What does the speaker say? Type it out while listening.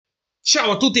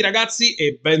Ciao a tutti ragazzi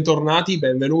e bentornati,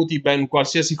 benvenuti, ben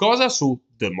qualsiasi cosa su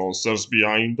The Monsters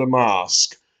Behind the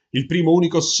Mask, il primo,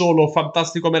 unico, solo,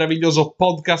 fantastico, meraviglioso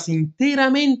podcast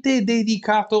interamente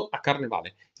dedicato a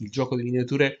Carnevale, il gioco di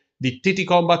miniature di TT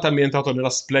Combat ambientato nella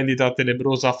splendida,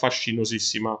 tenebrosa,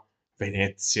 fascinosissima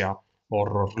Venezia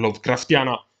horror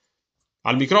Lovecraftiana.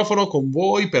 Al microfono con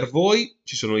voi, per voi,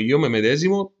 ci sono io, me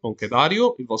medesimo, nonché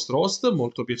Dario, il vostro host.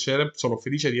 Molto piacere, sono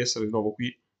felice di essere di nuovo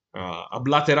qui a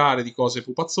blaterare di cose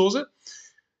pupazzose.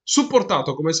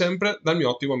 Supportato come sempre dal mio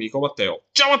ottimo amico Matteo.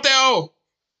 Ciao Matteo!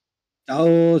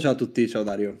 Ciao a tutti, ciao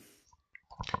Dario.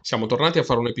 Siamo tornati a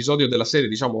fare un episodio della serie,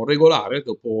 diciamo, regolare,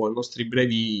 dopo i nostri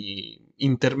brevi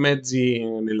intermezzi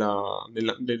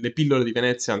nelle pillole di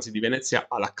Venezia, anzi di Venezia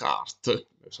à la carte.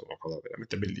 Questa è una cosa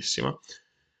veramente bellissima.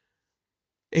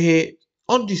 E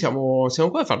oggi siamo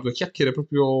qua a fare due chiacchiere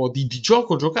proprio di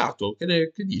gioco giocato.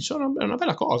 Che dici? È una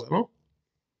bella cosa, no?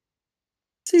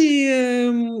 Sì,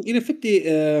 in effetti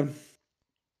è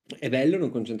bello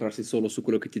non concentrarsi solo su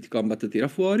quello che TT Combat tira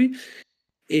fuori.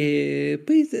 E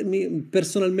poi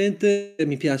personalmente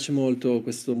mi piace molto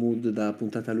questo mood da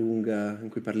puntata lunga in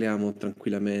cui parliamo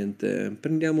tranquillamente.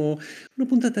 Prendiamo una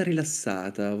puntata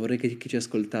rilassata. Vorrei che chi ci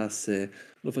ascoltasse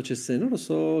lo facesse, non lo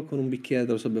so, con un bicchiere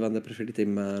della sua bevanda preferita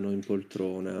in mano, in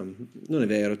poltrona. Non è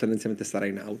vero, tendenzialmente starà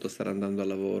in auto, starà andando al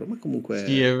lavoro, ma Sì, è comunque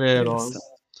vero.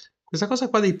 rilassato. Questa cosa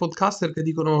qua dei podcaster che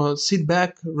dicono sit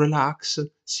back, relax,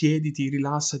 siediti,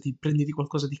 rilassati, prenditi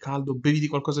qualcosa di caldo, beviti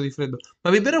qualcosa di freddo. Ma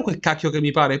è vero quel cacchio che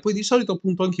mi pare? Poi di solito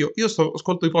appunto anch'io.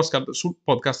 Ascolto i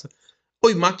podcast o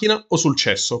in macchina o sul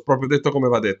cesso, proprio detto come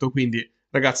va detto. Quindi,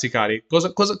 ragazzi cari,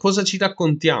 cosa ci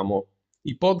raccontiamo?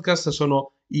 I podcast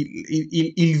sono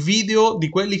il video di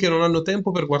quelli che non hanno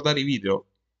tempo per guardare i video.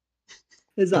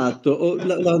 Esatto, o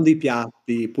lavando i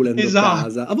piatti, pulendo Esatto,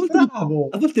 casa, bravo!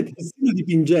 a volte persino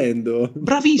dipingendo. Questo.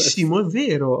 Bravissimo,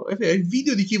 è il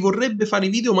video di chi vorrebbe fare i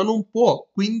video ma non può,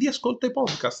 quindi ascolta i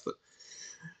podcast.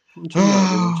 Non c'è modo,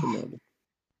 non Ah, c'è modo.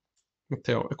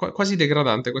 Matteo, è quasi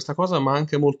degradante questa cosa, ma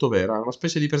anche molto vera, è una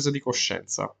specie di presa di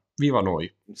coscienza. Viva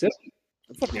noi. Un ser-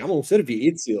 Forniamo un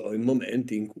servizio in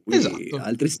momenti in cui Esatto.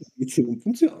 altri servizi non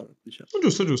funzionano, diciamo.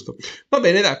 Giusto, giusto. Va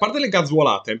bene, dai, a parte le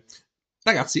gazzuolate.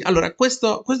 Ragazzi, allora,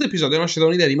 questo episodio nasce da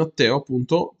un'idea di Matteo,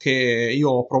 appunto, che io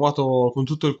ho provato con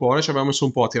tutto il cuore, ci abbiamo messo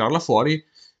un po' a tirarla fuori,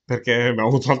 perché abbiamo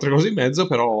avuto altre cose in mezzo,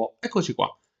 però eccoci qua.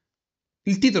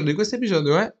 Il titolo di questo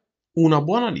episodio è Una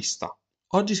buona lista.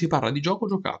 Oggi si parla di gioco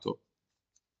giocato.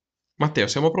 Matteo,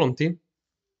 siamo pronti?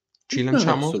 Ci Ah,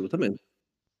 lanciamo? assolutamente.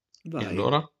 E Vai,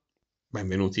 allora?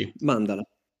 Benvenuti. mandala.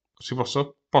 Si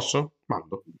posso? Posso?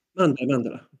 Mando.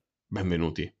 Mandala.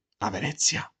 Benvenuti a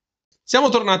Venezia. Siamo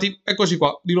tornati, eccoci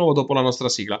qua, di nuovo dopo la nostra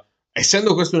sigla.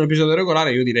 Essendo questo un episodio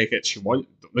regolare, io direi che noi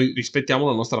rispettiamo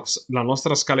la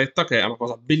nostra scaletta, che è una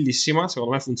cosa bellissima,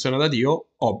 secondo me funziona da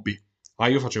Dio, hobby. Ah,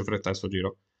 io faccio in fretta questo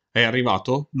giro. È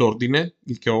arrivato l'ordine,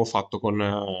 il che ho fatto con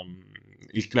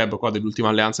il club qua dell'ultima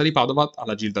alleanza di Padova,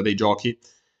 alla Gilda dei Giochi.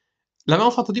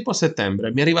 L'avevamo fatto tipo a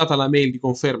settembre, mi è arrivata la mail di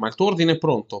conferma, il tuo ordine è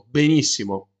pronto,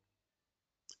 benissimo.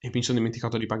 E mi sono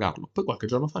dimenticato di pagarlo. Poi qualche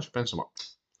giorno fa ci penso, ma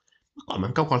qua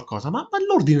manca qualcosa, ma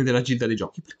l'ordine della Gilda dei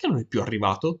Giochi perché non è più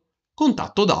arrivato?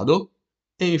 Contatto Dado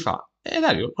e mi fa,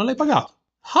 Dario, non l'hai pagato.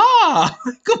 Ah,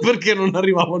 ecco perché non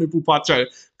arrivavano i pupazzi. Cioè,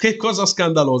 che cosa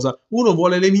scandalosa. Uno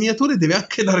vuole le miniature e deve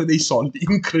anche dare dei soldi.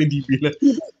 Incredibile.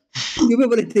 Quindi voi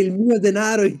volete il mio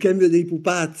denaro in cambio dei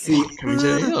pupazzi? Porca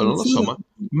miseria, Ah, io non lo so, funziona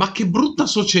ma che brutta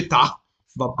società.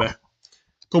 Vabbè.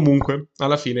 Comunque,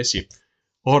 alla fine sì.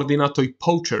 Ho ordinato i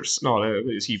poachers, no,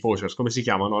 sì, i poachers, come si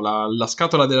chiamano? La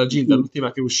scatola della Gilda, così.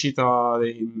 l'ultima che è uscita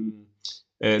I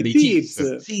dei tips.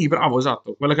 Thieves. Sì, bravo,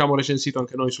 esatto, quella che abbiamo recensito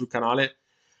anche noi sul canale.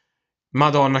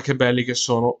 Madonna, che belli che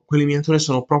sono. Quelle miniature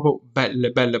sono proprio belle,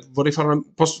 belle. Vorrei fare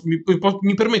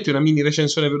mi permetti una mini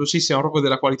recensione velocissima proprio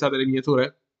della qualità delle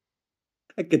miniature?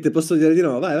 È che te posso dire di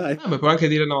no, vai, vai. Ma puoi anche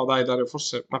dire no, dai, Dario,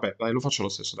 forse... Vabbè, dai, lo faccio lo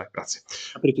stesso, dai, grazie.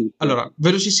 Apri tutto. Allora,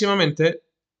 velocissimamente,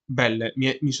 belle,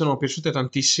 mi sono piaciute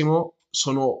tantissimo,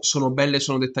 sono belle,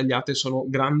 sono dettagliate, sono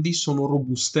grandi, sono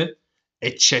robuste,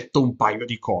 eccetto un paio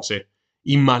di cose.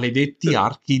 I maledetti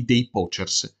archi dei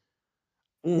poachers.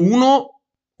 Mm. Uno,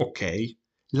 ok,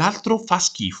 l'altro fa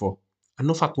schifo.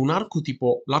 Hanno fatto un arco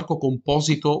tipo l'arco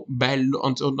composito bello,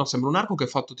 anzi, no, sembra un arco che è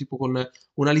fatto tipo con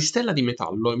una listella di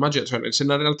metallo. Immagina, cioè, se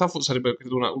in realtà sarebbe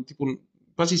credo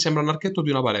quasi sembra un archetto di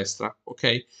una balestra,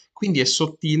 ok? Quindi è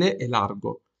sottile e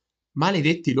largo.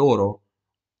 Maledetti loro.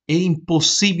 È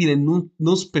impossibile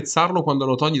non spezzarlo quando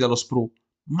lo togli dallo sprue.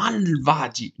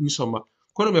 Malvagi! Insomma,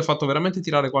 quello mi ha fatto veramente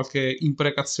tirare qualche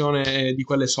imprecazione di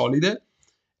quelle solide.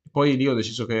 Poi lì ho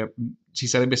deciso che si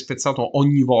sarebbe spezzato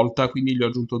ogni volta, quindi gli ho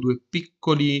aggiunto due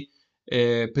piccoli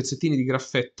pezzettini di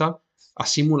graffetta a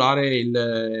simulare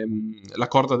la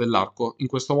corda dell'arco. In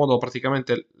questo modo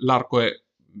praticamente l'arco è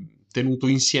tenuto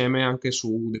insieme anche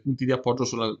su dei punti di appoggio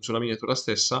sulla miniatura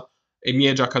stessa e mi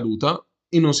è già caduta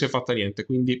e non si è fatta niente,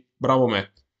 quindi bravo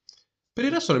me. Per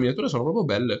il resto le miniature sono proprio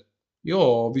belle. Io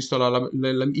ho visto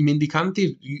i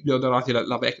mendicanti, li ho adorati,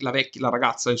 la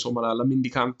ragazza, insomma, la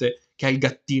mendicante che ha il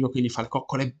gattino che gli fa le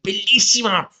coccole, è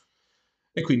bellissima!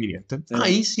 E quindi niente. Ah,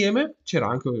 Eh, insieme c'era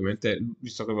anche ovviamente,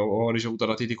 visto che avevo ricevuto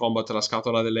da TT Combat la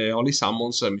scatola delle Holy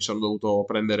Summons, mi sono dovuto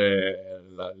prendere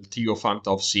il Tio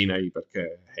Fanta of Sinai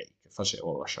perché, hey, che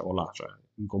facevo? Lo lasciavo là, cioè,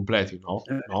 incompleti, no?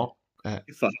 eh, No?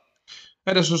 che fa? E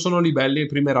adesso sono lì belli,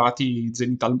 primerati,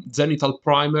 Zenital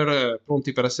Primer,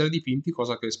 pronti per essere dipinti,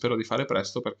 cosa che spero di fare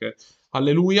presto perché,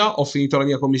 alleluia, ho finito la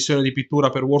mia commissione di pittura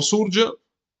per War Surge.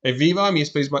 Evviva, i miei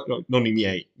no, non i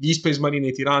miei, gli Space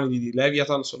Marine tiranidi di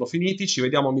Leviathan sono finiti. Ci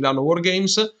vediamo a Milano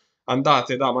Wargames.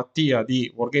 Andate da Mattia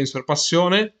di Wargames per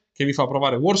Passione che vi fa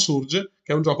provare War Surge,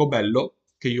 che è un gioco bello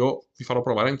che io vi farò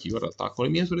provare anch'io in realtà con le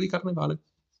miniature di carnevale.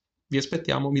 Vi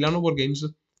aspettiamo, Milano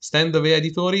Wargames. Stand Vea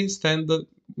Editori, stand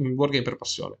Wargame per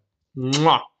Passione.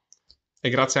 Mua! E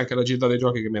grazie anche alla Gilda dei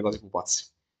Giochi che mi ha dato i pupazzi.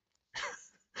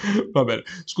 Va bene.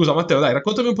 Scusa Matteo, dai,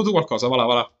 raccontami un po' tu qualcosa, va là,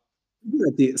 va là.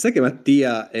 Figurati, sai che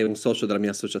Mattia è un socio della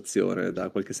mia associazione da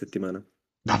qualche settimana?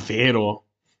 Davvero?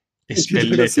 Ci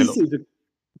gioca, sì, Espelletelo. sì,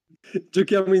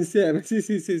 giochiamo insieme. Sì,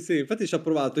 sì, sì, sì. Infatti ci ha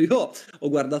provato. Io ho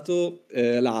guardato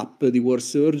l'app di War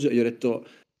Surge e gli ho detto: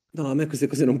 no, a me queste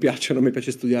cose non piacciono, a me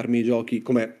piace studiarmi i giochi,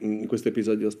 come in questo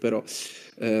episodio spero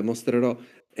mostrerò,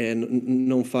 e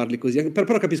non farli così.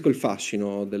 Però capisco il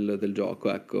fascino del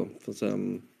gioco, ecco.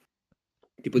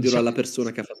 Tipo dirò alla Diciamo...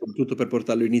 persona che ha fatto tutto per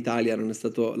portarlo in Italia non è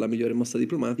stata la migliore mossa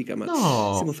diplomatica, ma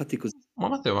siamo No, fatti così. ma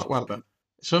Matteo, ma Lascia guarda, stare.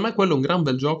 secondo me quello è un gran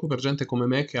bel gioco per gente come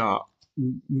me che ha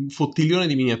un fottiglione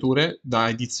di miniature da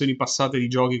edizioni passate di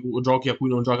giochi a cui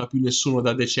non gioca più nessuno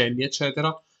da decenni,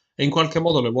 eccetera, e in qualche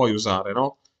modo le vuoi usare,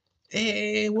 no?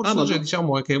 E War Ah, ma Surge,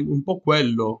 diciamo, è che è un po'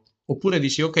 quello. Oppure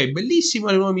dici, ok,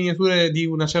 bellissime le nuove miniature di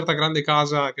una certa grande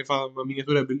casa che fa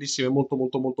miniature bellissime, molto,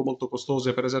 molto, molto, molto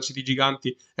costose per eserciti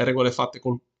giganti e regole fatte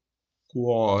col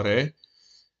cuore.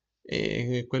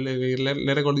 E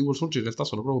le regole di War Surge in realtà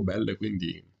sono proprio belle,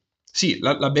 quindi... Sì,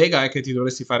 la bega è che ti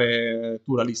dovresti fare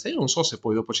tu la lista. Io non so se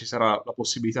poi dopo ci sarà la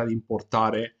possibilità di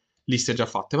importare liste già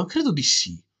fatte, ma credo di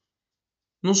sì.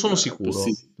 Non sono sicuro.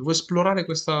 possibile. Devo esplorare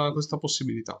questa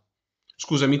possibilità.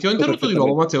 Scusami, ti ho Capisco interrotto di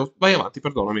nuovo, perfettamente. Matteo. Vai avanti,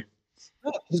 perdonami. No,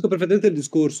 capisco perfettamente il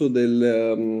discorso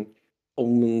ho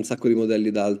un sacco di modelli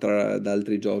da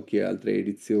altri giochi e altre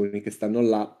edizioni che stanno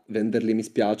là, venderli mi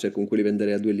spiace, comunque li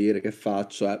venderei a 2 lire, che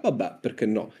faccio? Vabbè, perché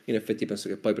no? In effetti penso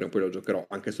che poi prima o poi lo giocherò,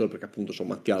 anche solo perché appunto c'ho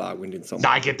Mattia là, quindi insomma,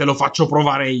 Dai, che te lo faccio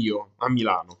provare io a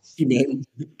Milano. chi, me-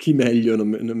 chi meglio non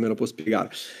me lo può spiegare.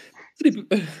 Senti,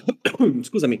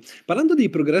 scusami, parlando di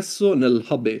progresso nel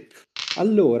hobby,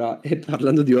 allora, e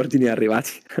parlando di ordini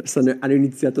arrivati, hanno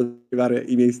iniziato ad arrivare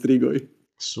i miei strigoi.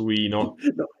 Suino.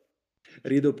 No,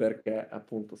 rido perché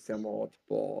appunto siamo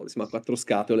a 4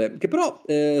 scatole, che però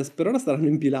per ora saranno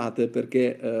impilate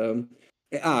perché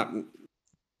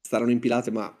saranno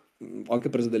impilate, ma ho anche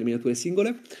preso delle miniature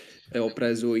singole e ho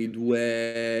preso i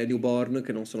 2 newborn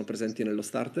che non sono presenti nello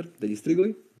starter degli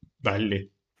strigoi. Belli.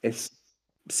 E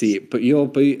sì, io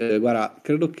poi, guarda,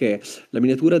 credo che la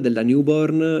miniatura della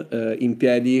newborn in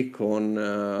piedi con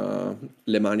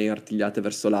le mani artigliate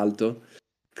verso l'alto,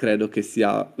 credo che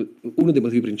sia uno dei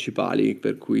motivi principali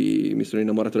per cui mi sono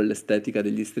innamorato dell'estetica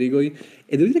degli strigoi.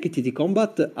 E devo dire che TT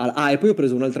Combat... e poi ho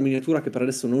preso un'altra miniatura che per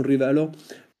adesso non rivelo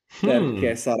Hmm,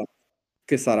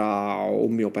 perché sarà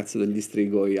un mio pezzo degli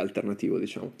strigoi alternativo,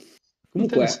 diciamo.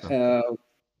 Comunque, interessante.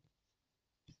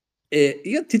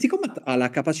 TT Combat ha la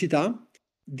capacità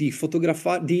di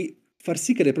fotografare, di far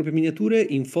sì che le proprie miniature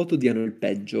in foto diano il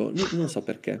peggio. Non so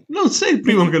perché. Non sei il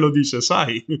primo che lo dice,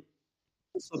 sai? Non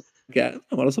so perché,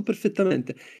 no, ma lo so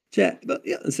perfettamente. Cioè,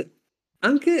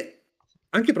 anche,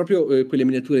 anche proprio quelle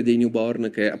miniature dei newborn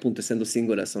che appunto essendo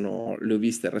singole le ho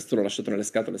viste, il resto l'ho lasciato nelle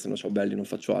scatole, se no c'ho belli, non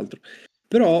faccio altro.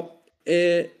 Però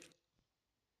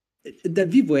dal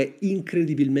vivo è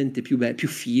incredibilmente più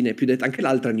fine, anche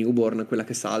l'altra newborn, quella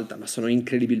che salta, ma sono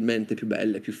incredibilmente più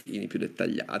belle, più fini, più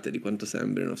dettagliate di quanto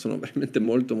sembrino. Sono veramente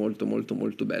molto, molto, molto,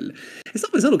 molto belle. E sto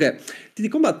pensando che TD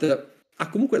Combat ha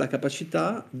comunque la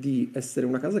capacità di essere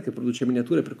una casa che produce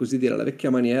miniature, per così dire, alla vecchia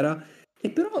maniera, e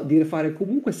però di fare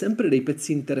comunque sempre dei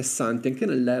pezzi interessanti, anche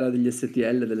nell'era degli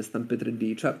STL, delle stampe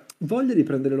 3D. Cioè, voglia di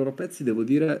prendere i loro pezzi, devo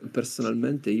dire,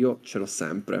 personalmente io ce l'ho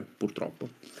sempre, purtroppo.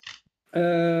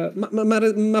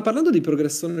 Ma parlando di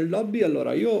progresso nel lobby,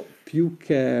 allora io più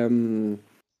che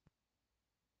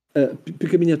Più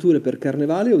che miniature per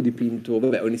carnevale ho dipinto,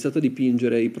 vabbè, ho iniziato a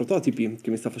dipingere i prototipi che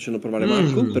mi sta facendo provare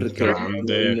Marco perché erano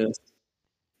Grande.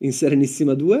 in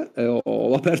Serenissima 2 e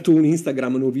ho aperto un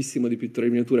Instagram nuovissimo di pitture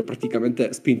di miniature,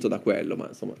 praticamente spinto da quello, ma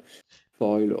insomma,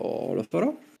 poi lo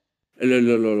farò,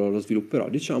 lo svilupperò,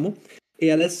 diciamo. E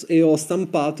adesso ho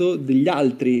stampato degli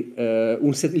altri,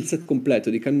 il set completo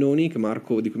di cannoni di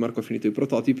cui Marco ha finito i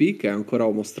prototipi, che ancora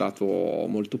ho mostrato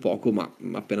molto poco, ma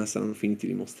appena saranno finiti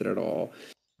li mostrerò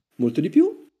molto di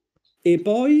più. E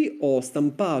poi ho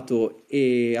stampato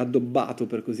e addobbato,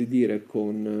 per così dire,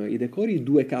 con i decori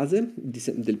due case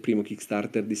del primo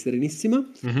Kickstarter di Serenissima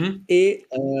Mhm. e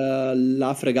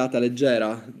la fregata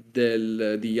leggera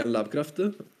di Ian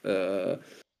Lovecraft.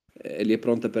 E lì è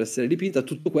pronta per essere dipinta.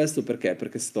 Tutto questo perché?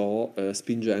 Perché sto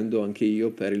spingendo anche io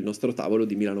per il nostro tavolo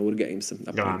di Milano War Games,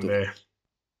 appunto. Grande.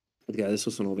 Perché adesso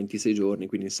sono 26 giorni,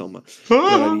 quindi insomma è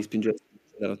ora Ah, di spingere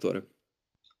l'acceleratore.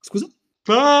 Scusa?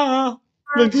 ah,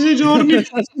 26 giorni.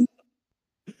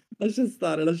 Lascia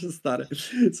stare, lascia stare.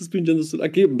 Sto spingendo su...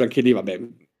 Anche lì, vabbè,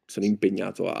 sono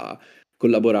impegnato a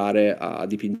collaborare a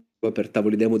dipingere per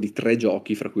tavoli demo di 3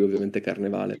 giochi, fra cui ovviamente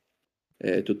Carnevale.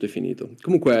 E tutto è finito.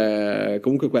 Comunque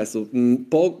questo,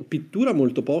 pittura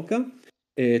molto poca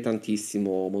e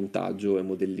tantissimo montaggio e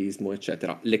modellismo,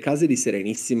 eccetera. Le case di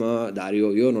Serenissima,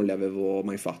 Dario, io non le avevo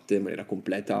mai fatte in maniera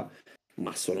completa,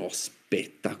 ma sono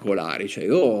spettacolari. Cioè,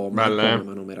 ma Belle, come, eh?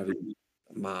 ma non meraviglioso.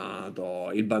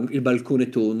 Il balcone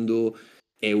tondo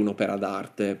è un'opera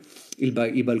d'arte,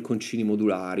 i balconcini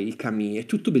modulari, i camini, è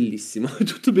tutto bellissimo, è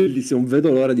tutto bellissimo. Non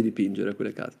vedo l'ora di dipingere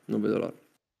quelle case, non vedo l'ora.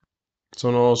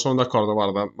 Sono d'accordo,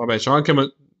 guarda. Vabbè, c'ho anche,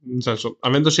 nel senso,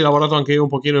 avendoci lavorato anche io un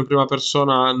pochino in prima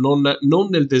persona, non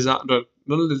nel design,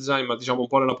 non nel design, ma diciamo un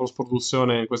po' nella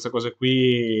post-produzione, queste cose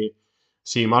qui.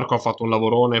 Sì, Marco ha fatto un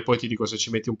lavorone, poi ti dico, se ci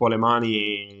metti un po' le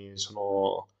mani,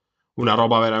 sono una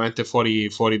roba veramente fuori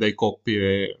dai coppi.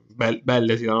 E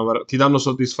belle, ti danno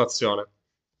soddisfazione.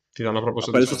 Ti danno proprio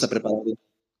Ma poi adesso soddisfazione.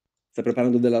 sta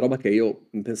preparando della roba che io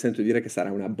sento dire che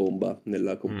sarà una bomba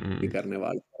nella Mm, comunità mm, di mm.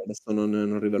 Carnevale. Adesso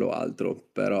non rivelo altro,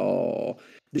 però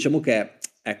diciamo che,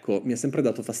 ecco, mi ha sempre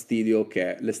dato fastidio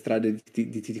che le strade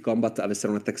di TT Combat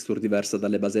avessero una texture diversa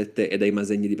dalle basette e dai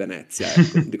masegni di Venezia,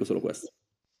 ecco, dico solo questo.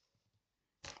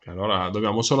 Allora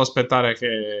dobbiamo solo aspettare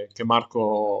che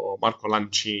Marco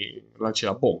lanci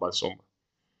la bomba, insomma.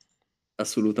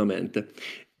 Assolutamente.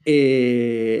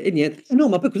 E niente. No,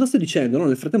 ma poi cosa sto dicendo? No,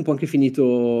 nel frattempo ho anche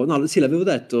finito... No, sì, l'ho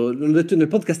detto nel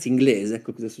podcast inglese,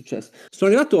 ecco cosa è successo. Sono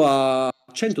arrivato a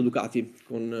 100 ducati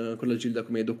con la Gilda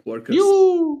come Dock Workers.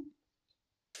 Iuh!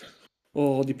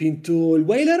 Ho dipinto il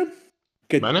Whaler,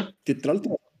 Bene? che tra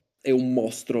l'altro è un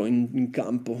mostro in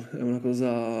campo, è una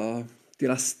cosa...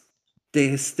 tira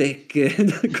stecche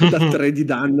da 3 di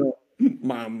danno.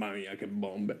 Mamma mia, che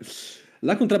bombe.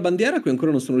 La contrabbandiera, qui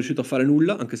ancora non sono riuscito a fare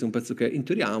nulla, anche se è un pezzo che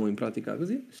intuiamo in pratica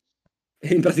così.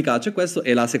 E in pratica c'è questo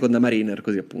e la seconda Mariner,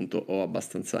 così appunto ho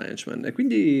abbastanza henchmen. E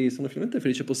quindi sono finalmente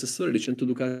felice possessore di 100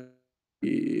 ducati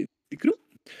di crew.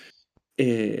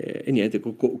 E niente,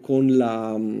 con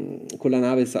la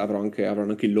nave avranno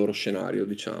anche il loro scenario,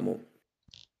 diciamo.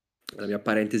 La mia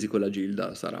parentesi con la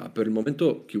Gilda sarà per il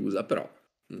momento chiusa, però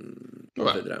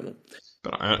Vabbè, vedremo.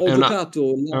 però Ho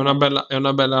giocato una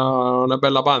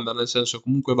bella banda, nel senso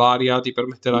comunque varia, ti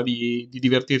permetterà di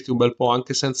divertirti un bel po'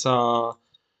 anche senza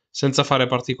fare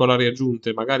particolari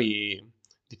aggiunte. Magari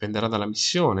dipenderà dalla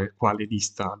missione, quale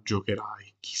lista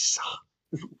giocherai, chissà.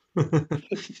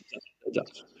 Già.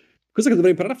 Cosa che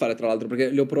dovrei imparare a fare, tra l'altro, perché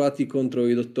li ho provati contro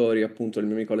i dottori, appunto, il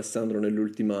mio amico Alessandro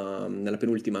nella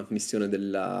penultima missione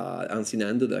della Unseen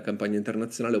End, della campagna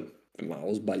internazionale, ma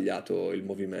ho sbagliato il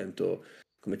movimento,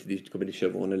 come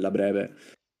dicevo, nella breve.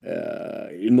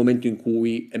 Il momento in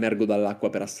cui emergo dall'acqua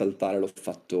per assaltare l'ho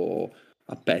fatto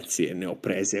a pezzi e ne ho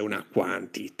prese una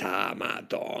quantità,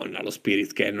 madonna, lo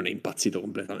Spirit che non è impazzito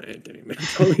completamente,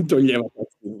 mi toglieva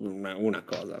una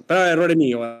cosa. Però è errore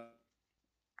mio,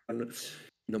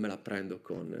 non me la prendo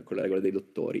con le regole dei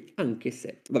dottori, anche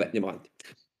se... Vabbè, andiamo avanti.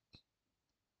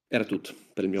 Era tutto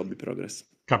per il mio hobby progress.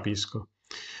 Capisco.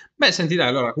 Beh, senti, dai,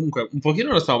 allora, comunque, un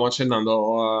pochino lo stavamo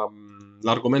accennando,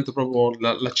 l'argomento proprio,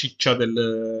 la ciccia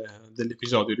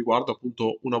dell'episodio riguardo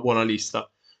appunto una buona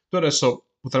lista. Tu adesso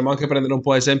potremmo anche prendere un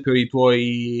po' a esempio i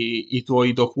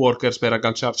tuoi dock workers per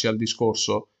agganciarci al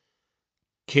discorso,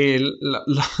 che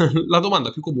la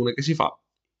domanda più comune che si fa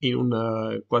in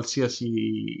un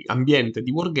qualsiasi ambiente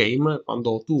di wargame,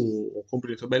 quando tu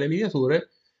compri le tue belle miniature,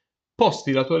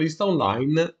 posti la tua lista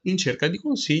online in cerca di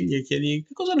consigli e chiedi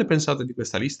che cosa ne pensate di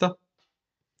questa lista?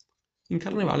 In Mhm.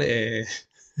 carnevale,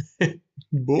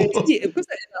 boh. Sì,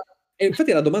 questa E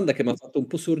infatti è la domanda che mi ha fatto un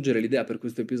po' sorgere l'idea per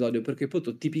questo episodio, perché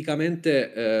poi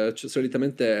tipicamente,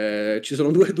 solitamente ci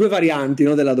sono due varianti,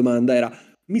 no, della domanda. Era,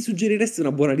 mi suggeriresti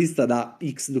una buona lista da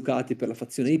X Ducati per la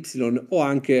fazione Y? O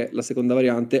anche la seconda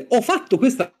variante, ho fatto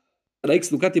questa da X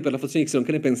Ducati per la fazione Y,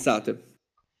 che ne pensate?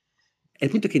 E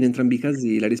il punto è che in entrambi i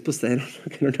casi la risposta è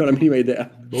che non ne ho la minima idea.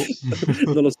 Boh.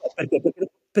 Non lo so,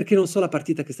 perché non so la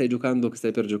partita che stai giocando, che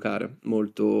stai per giocare,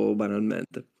 molto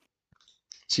banalmente.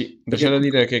 Sì, c'è Perché da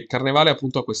dire che Carnevale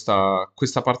appunto ha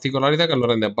questa particolarità che lo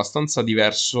rende abbastanza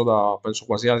diverso da, penso,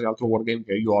 qualsiasi altro wargame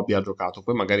che io abbia giocato.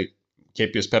 Poi magari chi è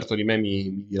più esperto di me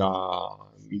mi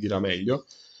dirà meglio.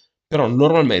 Però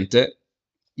normalmente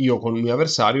io con il mio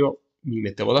avversario mi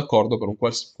mettevo d'accordo per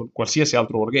con qualsiasi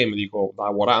altro wargame, dico da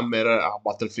Warhammer a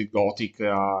Battlefield Gothic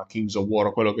a Kings of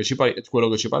War, quello che ci pare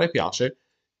e piace.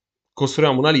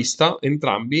 Costruiamo una lista,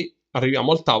 entrambi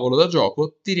arriviamo al tavolo da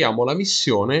gioco, tiriamo la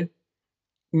missione,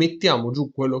 mettiamo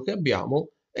giù quello che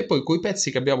abbiamo e poi coi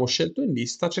pezzi che abbiamo scelto in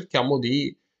lista cerchiamo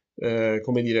di,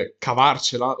 come dire,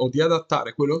 cavarcela o di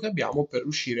adattare quello che abbiamo per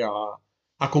riuscire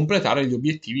a completare gli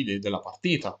obiettivi della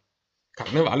partita.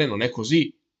 Carnevale non è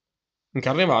così. In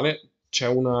Carnevale c'è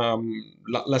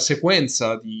la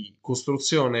sequenza di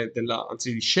costruzione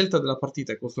anzi di scelta della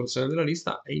partita e costruzione della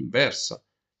lista è inversa.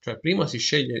 Cioè prima si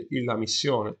sceglie la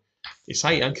missione e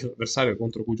sai anche l'avversario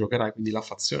contro cui giocherai, quindi la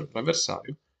fazione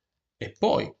dell'avversario, e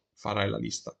poi farai la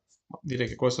lista. Ma direi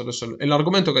che questo adesso è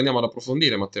l'argomento che andiamo ad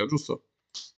approfondire, Matteo, giusto?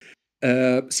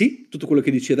 sì, tutto quello che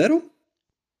dici è vero.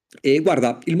 E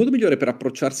guarda, il modo migliore per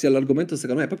approcciarsi all'argomento,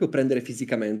 secondo me, è proprio prendere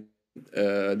fisicamente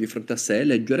di fronte a sé,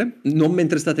 leggere, non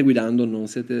mentre state guidando, non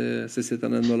siete, se siete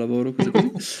andando a lavoro, cose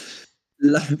così.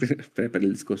 Per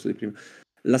il discorso di prima.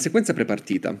 La sequenza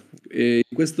prepartita. E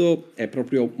questo è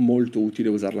proprio molto utile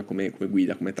usarla come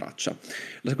guida, come traccia.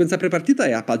 La sequenza prepartita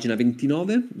è a pagina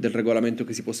 29 del regolamento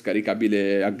che si può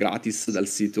scaricabile a gratis dal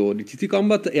sito di TT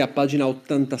Combat e a pagina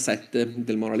 87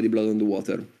 del manuale di Blood on the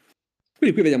Water.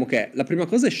 Quindi qui vediamo che la prima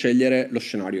cosa è scegliere lo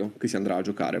scenario che si andrà a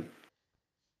giocare.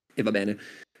 E va bene.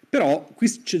 Però qui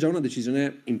c'è già una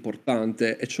decisione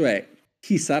importante, e cioè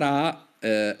chi sarà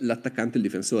l'attaccante e il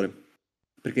difensore.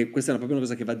 Perché questa è proprio una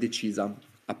cosa che va decisa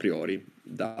a priori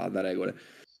da regole.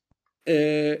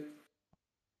 Eh,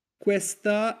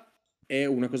 Questa è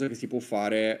una cosa che si può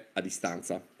fare a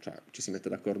distanza, cioè ci si mette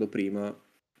d'accordo prima.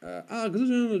 Cosa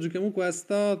giochiamo? Giochiamo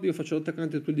questa, io faccio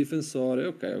l'attaccante e tu il difensore,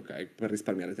 ok, ok, per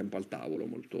risparmiare tempo al tavolo,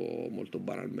 molto, molto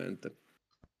banalmente.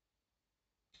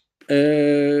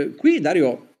 Qui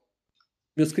Dario,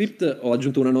 mio script ho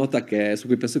aggiunto una nota su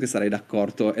cui penso che sarai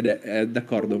d'accordo, è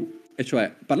d'accordo, e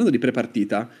cioè, parlando di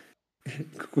pre-partita,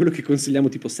 quello che consigliamo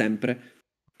tipo sempre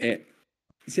è,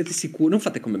 siete sicuri, non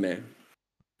fate come me,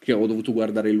 che ho dovuto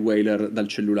guardare il Whaler dal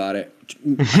cellulare,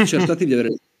 accertatevi di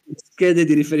avere schede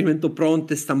di riferimento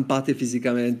pronte, stampate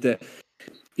fisicamente,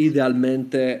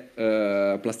 idealmente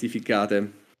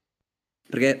plastificate,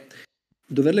 perché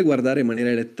doverle guardare in maniera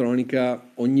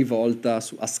elettronica ogni volta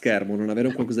a schermo, non avere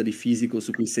un qualcosa di fisico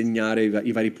su cui segnare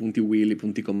i vari punti wheel, i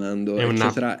punti comando, È una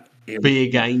eccetera, è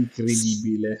pega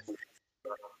incredibile.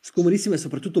 scomodissimo e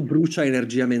soprattutto brucia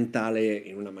energia mentale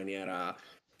in una maniera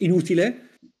inutile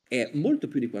e molto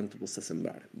più di quanto possa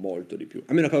sembrare, molto di più.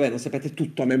 A meno che vabbè, non sapete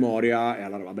tutto a memoria e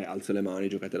allora vabbè, alzo le mani,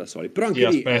 giocate da soli. Però Sì,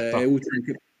 anche lì è aspetta. utile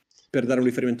anche per dare un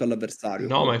riferimento all'avversario,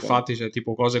 No, prima ma o poi. infatti c'è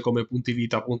tipo cose come punti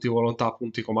vita, punti volontà,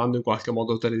 punti comando, in qualche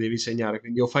modo te le devi segnare.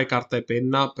 Quindi o fai carta e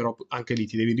penna, però anche lì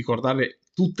ti devi ricordare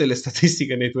tutte le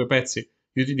statistiche nei tuoi pezzi.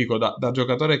 Io ti dico, da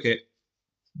giocatore che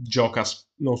gioca,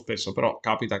 non spesso, però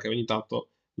capita che ogni tanto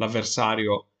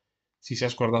l'avversario si sia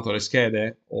scordato le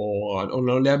schede o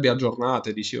non le abbia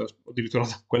aggiornate, dici, o addirittura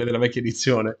quelle della vecchia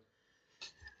edizione.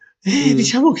 E Mm.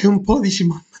 diciamo che un po' dici,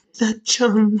 ma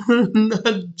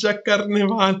mannaggia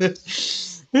Carnevale.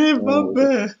 E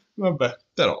vabbè,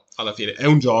 però alla fine è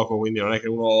un gioco, quindi non è che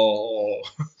uno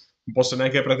non posso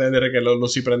neanche pretendere che lo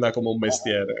si prenda come un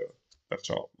mestiere.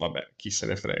 Perciò, vabbè, chi se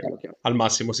ne frega. Chiaro, chiaro. Al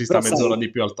massimo si sta Però sai, mezz'ora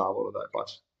di più al tavolo, dai,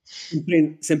 pace.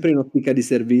 sempre in ottica di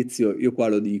servizio, io qua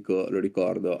lo dico, lo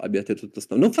ricordo, abbiate tutto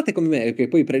sto. Non fate come me, che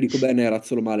poi predico bene e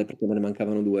razzolo male perché me ne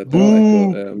mancavano due, però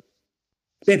ecco, Buh!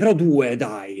 però due,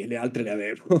 dai, le altre le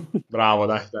avevo. Bravo,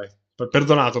 dai, dai.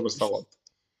 Perdonato questa volta.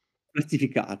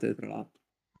 Classificate, tra l'altro.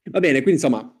 Va bene, quindi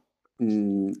insomma,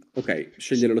 ok,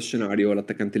 scegliere lo scenario,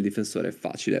 l'attaccante e il difensore è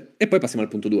facile. E poi passiamo al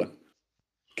punto 2,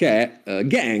 che è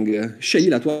gang, scegli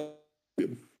la tua, che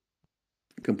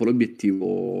è un po'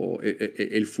 l'obiettivo e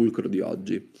il fulcro di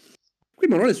oggi. Qui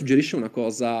Manuele suggerisce una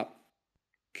cosa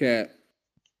che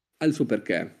ha il suo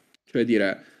perché, cioè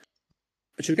dire,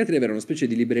 cercate di avere una specie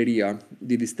di libreria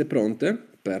di liste pronte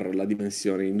per la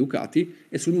dimensione in ducati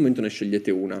e sul momento ne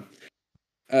scegliete una.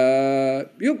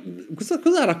 Io questa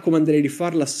cosa raccomanderei di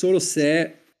farla solo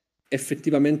se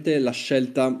effettivamente la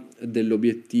scelta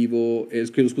dell'obiettivo,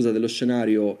 scusa, dello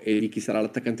scenario e di chi sarà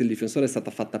l'attaccante e il difensore è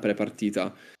stata fatta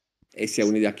pre-partita e si ha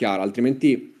un'idea chiara,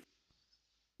 altrimenti,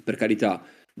 per carità,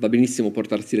 va benissimo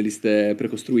portarsi le liste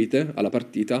precostruite alla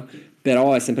partita,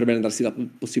 però è sempre bene darsi la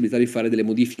possibilità di fare delle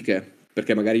modifiche,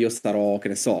 perché magari io sarò, che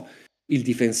ne so, il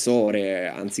difensore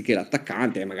anziché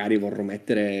l'attaccante, e magari vorrò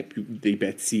mettere dei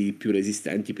pezzi più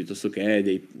resistenti piuttosto che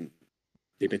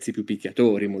dei pezzi più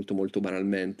picchiatori, molto molto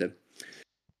banalmente.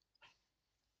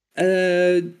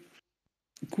 Eh,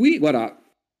 Qui, guarda,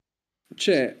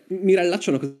 mi riallaccio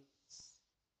a una cosa che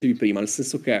dicevi prima, nel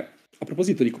senso che, a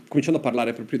proposito di, cominciando a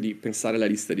parlare proprio di pensare la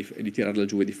lista e di tirarla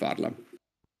giù e di farla,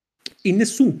 in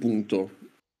nessun punto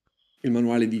il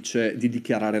manuale dice di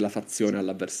dichiarare la fazione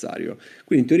all'avversario.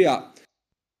 Quindi in teoria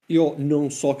io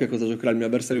non so che cosa giocherà il mio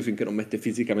avversario finché non mette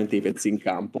fisicamente i pezzi in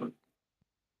campo.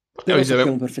 Porca Però miseria.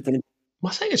 sappiamo perfettamente.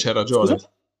 Ma sai che c'hai ragione?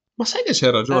 Scusa? Ma sai che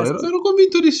c'hai ragione? Ero, Sì. ero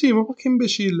convinto di sì, ma che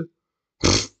imbecille.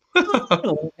 No,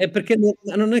 no, è perché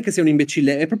non è che sia un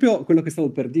imbecille, è proprio quello che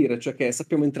stavo per dire, cioè che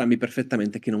sappiamo entrambi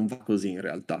perfettamente che non va così in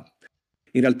realtà.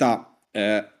 In realtà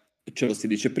ce lo si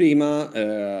dice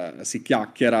prima, si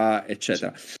chiacchiera, Sì.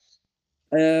 eccetera.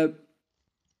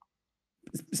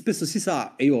 Spesso si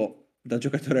sa, e io da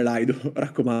giocatore laido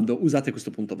raccomando, usate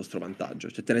questo punto a vostro vantaggio,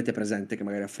 cioè tenete presente che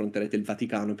magari affronterete il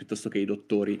Vaticano piuttosto che i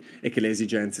dottori e che le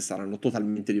esigenze saranno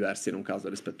totalmente diverse in un caso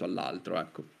rispetto all'altro,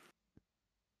 ecco.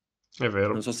 È Non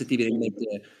vero. so se ti viene in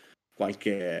mente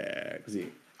qualche, così,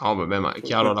 Oh, vabbè, ma è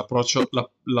chiaro, qualche.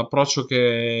 l'approccio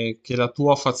che la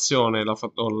tua fazione,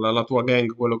 la tua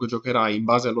gang, quello che giocherai in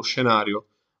base allo scenario,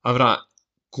 avrà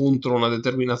contro una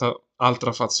determinata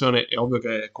altra fazione, è ovvio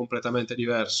che è completamente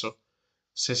diverso.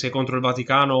 Se sei contro il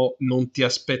Vaticano, non ti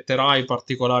aspetterai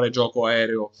particolare gioco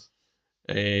aereo.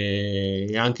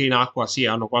 E anche in acqua sì,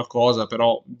 hanno qualcosa,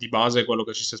 però di base quello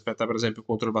che ci si aspetta, per esempio,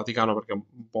 contro il Vaticano, perché è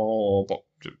un po'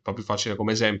 più facile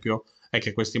come esempio è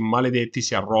che questi maledetti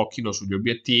si arrocchino sugli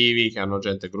obiettivi, che hanno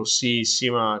gente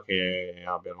grossissima, che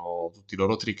abbiano tutti i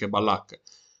loro trick e ballacche.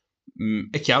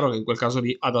 È chiaro che in quel caso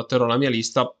lì adatterò la mia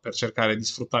lista per cercare di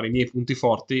sfruttare i miei punti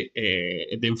forti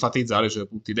ed enfatizzare i suoi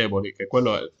punti deboli, che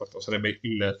quello sarebbe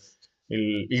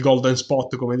il golden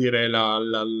spot, come dire,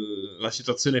 la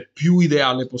situazione più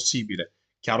ideale possibile.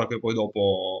 Chiaro che poi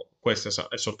dopo questa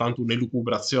è soltanto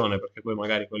un'elucubrazione, perché poi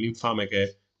magari quell'infame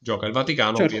che gioca il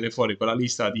Vaticano Certo. viene fuori con la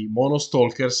lista di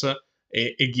monostalkers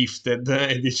e gifted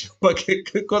e dici ma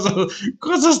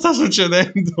cosa sta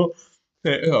succedendo?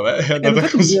 E vabbè, è Ma andata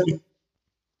infatti così.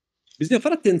 bisogna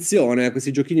fare attenzione a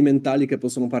questi giochini mentali che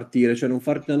possono partire, cioè non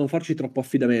farci troppo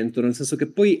affidamento, nel senso che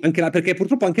poi perché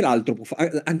purtroppo anche l'altro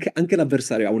anche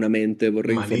l'avversario ha una mente,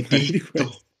 vorrei informare di Maledetto.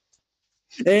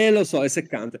 questo. Lo so, è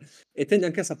seccante. E tende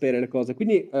anche a sapere le cose.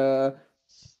 Quindi,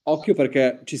 occhio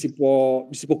perché ci si può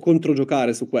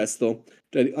controgiocare su questo.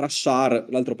 Cioè, rushare,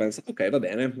 l'altro pensa, ok, va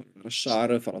bene,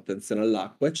 rushare, farò attenzione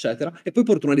all'acqua, eccetera. E poi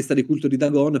porta una lista di culto di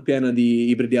Dagon piena di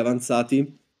ibridi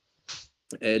avanzati,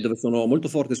 dove sono molto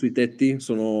forte sui tetti,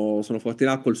 sono forti in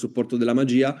acqua, il supporto della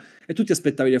magia, e tu ti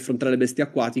aspettavi di affrontare le bestie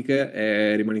acquatiche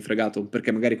e rimani fregato,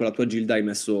 perché magari con la tua gilda hai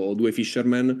messo due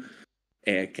fisherman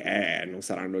e che non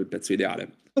saranno il pezzo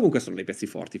ideale. Comunque sono dei pezzi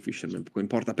forti, Fisherman, poco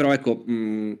importa. Però ecco,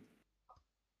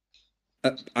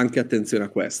 anche attenzione a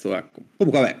questo, ecco.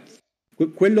 Comunque, vabbè,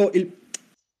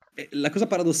 la cosa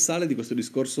paradossale di questo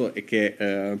discorso è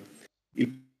che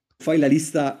fai la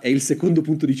lista è il secondo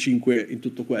punto di 5 in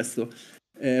tutto questo,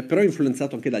 però è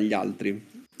influenzato anche dagli altri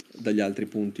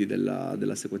punti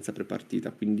della sequenza prepartita,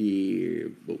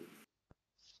 quindi boh.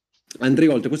 Andrei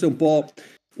oltre, questo è un po'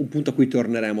 un punto a cui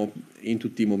torneremo in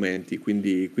tutti i momenti,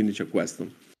 quindi c'è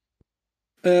questo.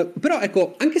 Però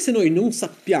ecco, anche se noi non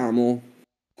sappiamo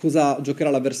cosa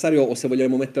giocherà l'avversario o se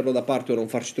vogliamo metterlo da parte o non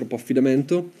farci troppo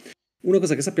affidamento, una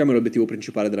cosa che sappiamo è l'obiettivo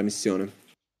principale della missione,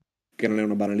 che non è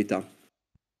una banalità.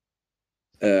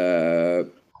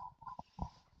 Eh,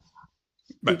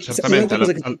 Beh, certamente Un'altra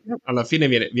cosa che sappiamo. alla fine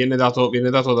viene dato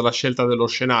dalla scelta dello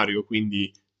scenario,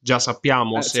 quindi già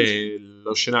sappiamo Sì, se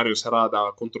lo scenario sarà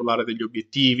da controllare degli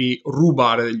obiettivi,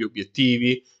 rubare degli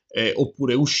obiettivi,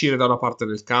 oppure uscire da una parte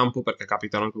del campo, perché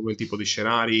capitano anche quel tipo di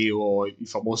scenari, o il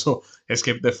famoso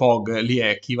Escape the Fog, lì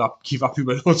è chi va più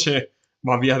veloce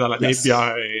va via dalla yes.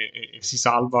 nebbia e si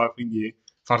salva, quindi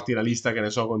farti la lista, che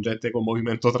ne so, con gente con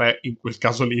movimento 3, in quel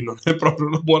caso lì non è proprio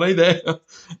una buona idea,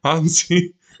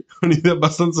 anzi un'idea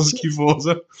abbastanza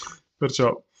schifosa.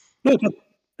 Perciò, No,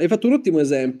 hai fatto un ottimo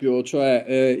esempio,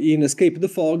 cioè in Escape the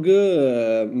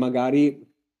Fog magari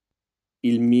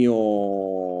il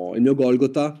mio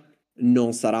Golgotha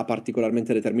non sarà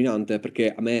particolarmente determinante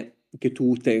perché a me che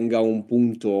tu tenga un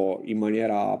punto in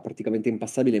maniera praticamente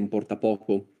impassabile importa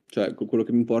poco. Cioè, quello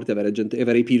che mi importa è avere gente,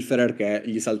 avere i pilferer che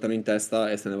gli saltano in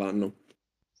testa e se ne vanno.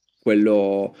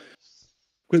 Quello,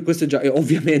 questo è già, e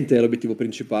ovviamente l'obiettivo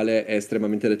principale è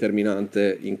estremamente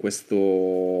determinante in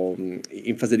questo,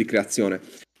 in fase di creazione.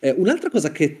 Un'altra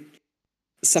cosa che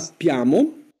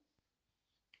sappiamo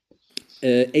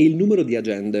è il numero di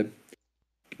agende.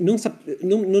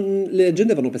 Le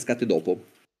agende vanno pescate dopo,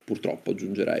 purtroppo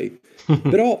aggiungerei.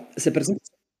 Però se per esempio,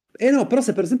 no, però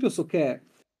se per esempio so che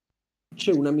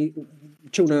c'è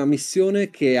c'è una missione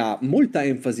che ha molta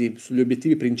enfasi sugli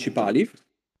obiettivi principali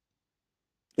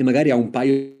e magari ha un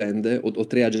paio di agende o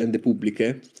tre agende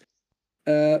pubbliche,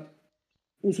 eh,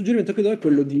 un suggerimento che do è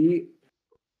quello di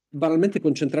banalmente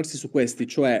concentrarsi su questi,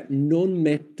 cioè non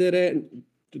mettere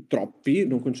troppi,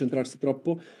 non concentrarsi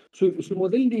troppo sui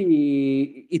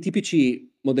modelli, i tipici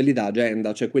modelli da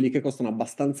agenda, cioè quelli che costano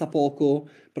abbastanza poco,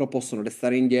 però possono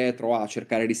restare indietro a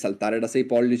cercare di saltare da 6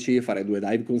 pollici, fare 2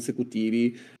 dive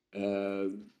consecutivi,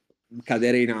 eh,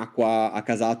 cadere in acqua a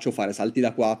casaccio, fare salti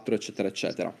da 4, eccetera,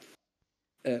 eccetera.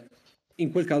 Eh,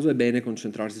 In quel caso è bene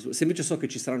concentrarsi su. Se invece so che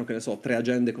ci saranno, che ne so, 5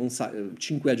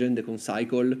 agende con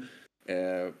cycle,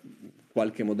 eh,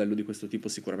 qualche modello di questo tipo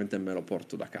sicuramente me lo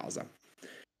porto da casa.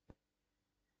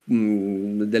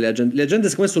 Le agende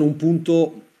secondo me sono un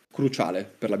punto cruciale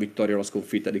per la vittoria o la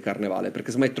sconfitta di Carnevale,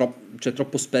 perché secondo me cioè,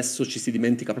 troppo spesso ci si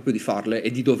dimentica proprio di farle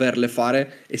e di doverle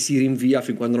fare e si rinvia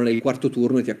fin quando non è il quarto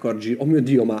turno e ti accorgi, oh mio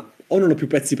Dio, ma o non ho più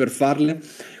pezzi per farle,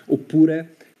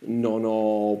 oppure non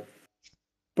ho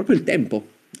proprio il tempo,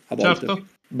 a volte. Certo,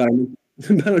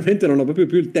 Banalmente non ho proprio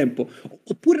più il tempo.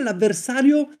 Oppure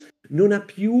l'avversario non ha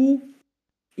più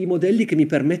i modelli che mi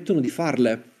permettono di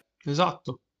farle.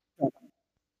 esatto.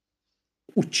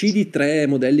 Uccidi 3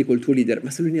 modelli col tuo leader, ma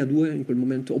se lui ne ha 2 in quel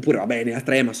momento, oppure vabbè, ne ha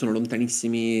 3, ma sono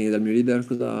lontanissimi dal mio leader.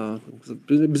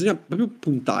 Bisogna proprio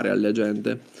puntare alle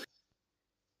gente.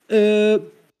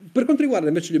 Per quanto riguarda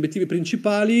invece gli obiettivi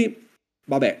principali,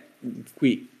 vabbè,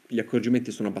 qui gli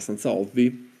accorgimenti sono abbastanza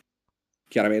ovvi.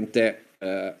 Chiaramente,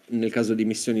 nel caso di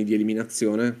missioni di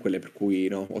eliminazione, quelle per cui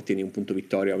no, ottieni un punto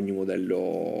vittoria a ogni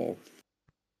modello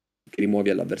che rimuovi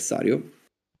all'avversario.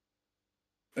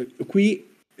 Qui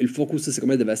il focus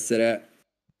secondo me deve essere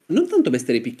non tanto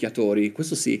bestare i picchiatori,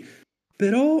 questo sì,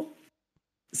 però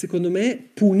secondo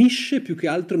me punisce più che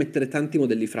altro mettere tanti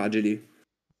modelli fragili.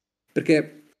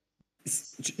 Perché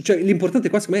cioè, l'importante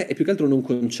qua secondo me è più che altro non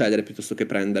concedere piuttosto che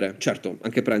prendere. Certo,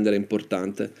 anche prendere è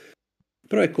importante.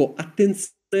 Però ecco,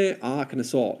 attenzione a, che ne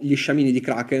so, gli sciamini di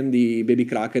Kraken, di Baby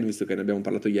Kraken, visto che ne abbiamo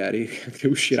parlato ieri, che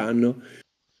usciranno,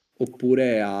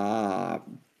 oppure a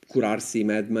curarsi i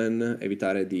Madman,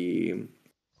 evitare di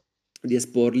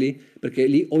esporli, perché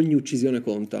lì ogni uccisione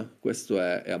conta. Questo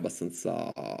è È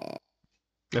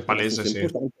palese, abbastanza sì.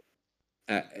 importante.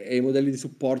 E i modelli di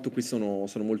supporto qui sono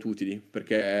molto utili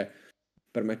perché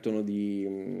permettono di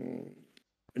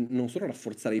non solo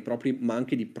rafforzare i propri, ma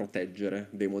anche di proteggere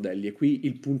dei modelli. E qui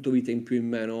il punto vita in più o in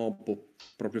meno può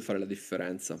proprio fare la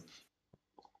differenza.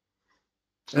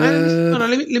 Eh, Allora,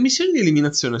 le missioni di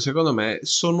eliminazione, secondo me,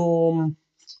 sono...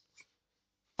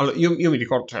 Allora, io mi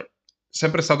ricordo, cioè,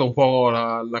 sempre stata un po'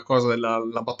 la cosa della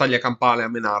la battaglia campale a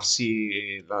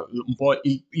menarsi, un po'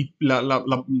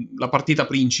 la partita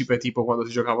principe, tipo quando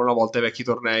si giocavano una volta ai vecchi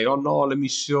tornei. Oh no, le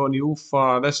missioni,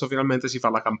 uffa, adesso finalmente si fa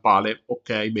la campale.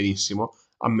 Ok, benissimo,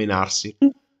 a menarsi.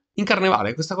 In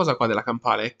carnevale, questa cosa qua della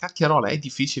campale, cacchiarola, è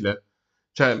difficile.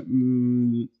 Cioè,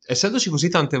 essendoci così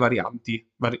tante varianti,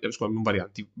 scusa, non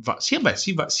varianti, sia, beh,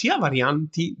 sia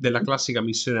varianti della classica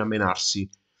missione a menarsi,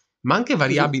 ma anche sì, sì.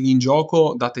 variabili in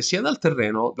gioco date sia dal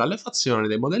terreno, dalle fazioni,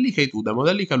 dai modelli che hai tu, dai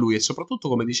modelli che ha lui e soprattutto,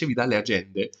 come dicevi, dalle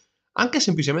agende, anche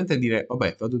semplicemente dire,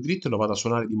 vabbè, vado dritto e lo vado a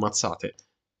suonare di mazzate,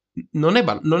 non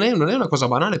è una cosa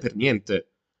banale per niente.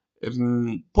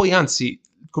 Poi, anzi,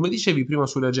 come dicevi prima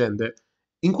sulle agende,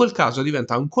 in quel caso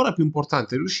diventa ancora più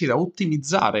importante riuscire a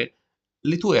ottimizzare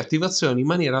le tue attivazioni in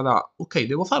maniera da, ok,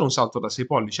 devo fare un salto da 6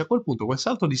 pollici, a quel punto quel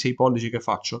salto di 6 pollici che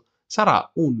faccio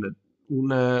sarà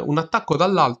un attacco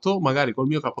dall'alto, magari col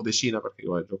mio capodecina, perché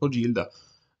io gioco Gilda,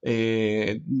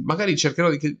 e magari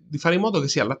cercherò di fare in modo che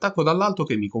sia l'attacco dall'alto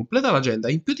che mi completa l'agenda,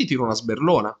 in più ti tiro una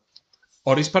sberlona.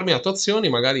 Ho risparmiato azioni,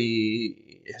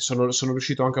 magari sono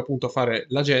riuscito anche appunto a fare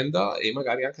l'agenda e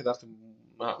magari anche darti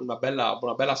una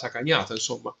bella sacagnata,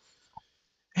 insomma.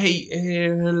 Ehi,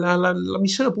 la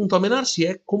missione appunto a menarsi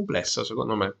è complessa,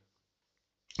 secondo me.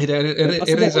 Ed è resa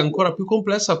Assolutamente. ancora più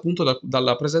complessa appunto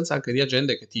dalla presenza anche di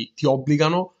agende che ti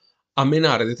obbligano a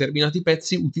menare determinati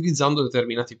pezzi utilizzando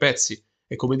determinati pezzi.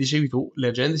 E come dicevi tu, le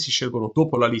agende si scelgono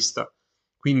dopo la lista.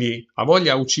 Quindi ha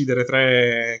voglia a uccidere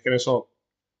tre, che ne so,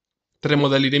 tre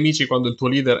modelli nemici quando il tuo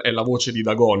leader è la voce di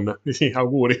Dagon. Sì,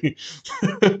 auguri.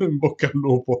 In bocca al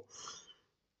lupo.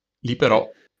 Lì però,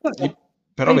 Guarda,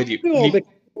 però hai vedi, proprio lì,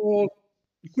 beccato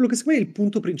quello che secondo me è il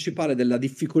punto principale della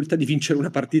difficoltà di vincere una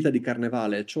partita di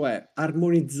carnevale, cioè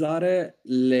armonizzare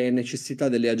le necessità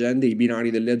delle agende, i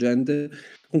binari delle agende,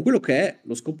 con quello che è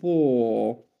lo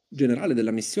scopo generale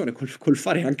della missione, col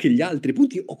fare anche gli altri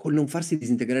punti o col non farsi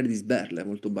disintegrare di sberle,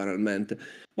 molto banalmente.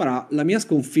 Guarda, la mia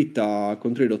sconfitta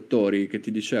contro i dottori, che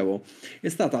ti dicevo, è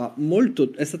stata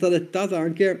dettata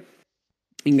anche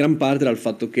in gran parte dal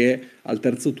fatto che al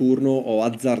terzo turno ho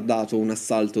azzardato un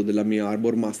assalto della mia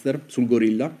Arbor Master sul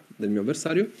gorilla del mio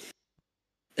avversario.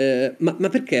 Ma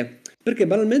perché? Perché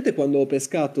banalmente quando ho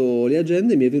pescato le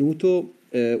agende mi è venuto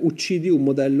uccidi un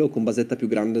modello con basetta più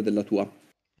grande della tua.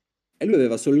 E lui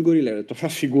aveva solo il gorilla e ho detto,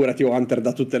 figurati, ho Hunter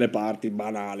da tutte le parti,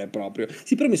 banale proprio.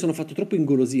 Sì, però mi sono fatto troppo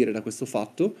ingolosire da questo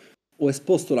fatto. Ho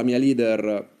esposto la mia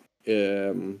leader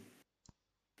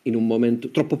in un momento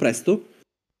troppo presto.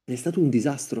 È stato un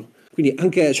disastro. Quindi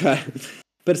anche, cioè,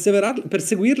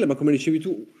 perseguirle, ma come dicevi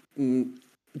tu,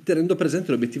 tenendo presente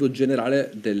l'obiettivo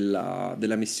generale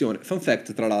della missione. Fun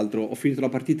fact, tra l'altro, ho finito la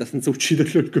partita senza uccidere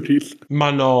il gorilla. ma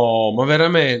no, ma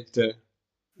veramente?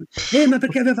 Ma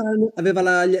perché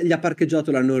gli ha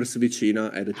parcheggiato la nurse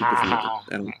vicina ed è tutto finito. Ah,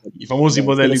 Erano i famosi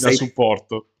sono modelli da sei.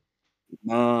 supporto.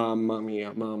 Mamma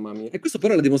mia, mamma mia. E questo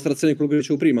però è la dimostrazione di quello che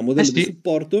dicevo prima, Eh modello di sì,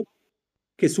 supporto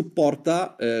che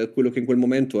supporta quello che in quel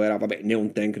momento era, vabbè, né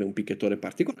un tank né un picchiatore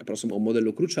particolare, però insomma un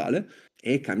modello cruciale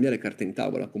e cambia le carte in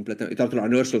tavola completamente. Tra l'altro la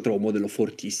Nurse lo trovo un modello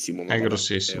fortissimo, ma è vabbè, è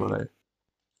grossissimo un. lei.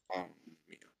 Mamma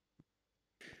mia.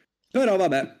 Però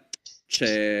vabbè,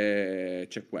 c'è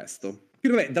questo.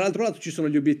 Quindi vabbè, dall'altro lato ci sono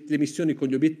le missioni con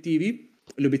gli obiettivi.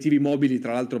 Gli obiettivi mobili,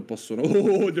 tra l'altro, possono.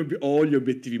 Gli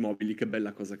obiettivi mobili, che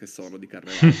bella cosa che sono di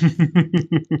carnevale.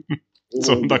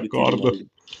 Sono Gli obiettivi d'accordo. mobili.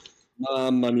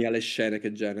 Mamma mia, le scene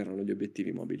che generano gli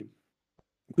obiettivi mobili.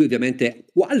 Qui ovviamente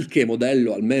qualche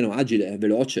modello almeno agile,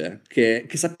 veloce, che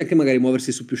sappia anche magari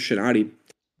muoversi su più scenari,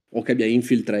 o che abbia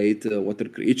infiltrate, water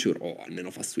creature, o almeno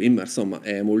fast swimmer, insomma,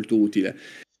 è molto utile.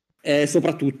 E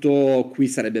soprattutto qui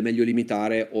sarebbe meglio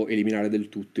limitare o eliminare del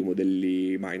tutto i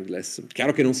modelli mindless.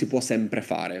 Chiaro che non si può sempre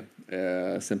fare,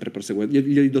 sempre proseguendo.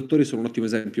 I dottori sono un ottimo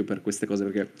esempio per queste cose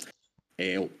perché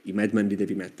i Madman li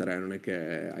devi mettere, non è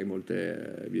che hai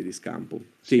molte vie di scampo.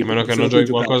 Sì, a Sì, meno che se non lo puoi giochi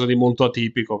giocare. qualcosa di molto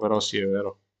atipico, però sì, è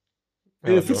vero.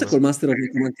 Hai Forse ragione. col Master of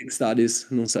Romantic Studies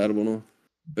non servono,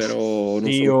 però non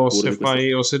Sì, sono o sicuro se di questo.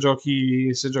 fai, o se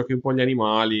giochi un po' gli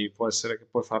animali, può essere che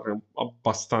puoi farne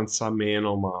abbastanza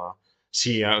meno, ma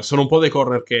sì, sono un po' dei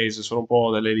corner case, sono un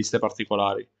po' delle liste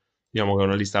particolari. Diciamo che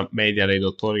una lista media dei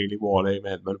dottori li vuole i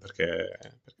Madman perché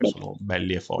Beh, sono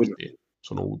belli e poi no. forti,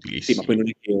 sono Sì, ma poi utilissimi. non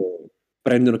è che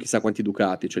prendono chissà quanti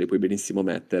ducati, ce li puoi benissimo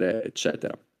mettere,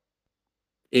 eccetera.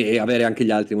 E avere anche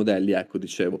gli altri modelli, ecco,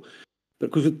 dicevo. Per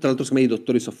cui, tra l'altro, secondo me i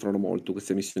dottori soffrono molto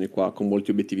queste missioni qua, con molti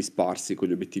obiettivi sparsi, con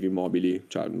gli obiettivi mobili,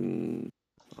 cioè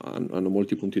hanno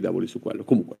molti punti deboli su quello.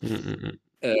 Comunque, Mm, mm,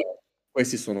 mm.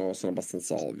 questi sono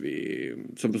abbastanza ovvi,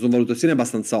 sono valutazioni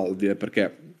abbastanza ovvie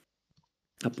perché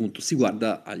appunto si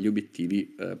guarda agli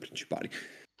obiettivi principali.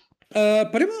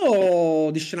 Parliamo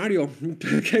di scenario,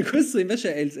 perché questo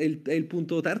invece è il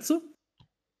punto terzo.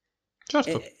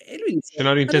 Certo. E lui dice,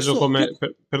 Scenario inteso adesso tu. come,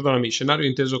 perdonami, scenario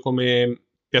inteso come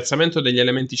piazzamento degli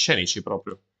elementi scenici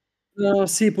proprio. No,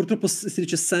 sì, purtroppo si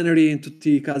dice scenery in tutti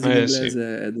i casi in Sì.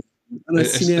 inglese. Allora,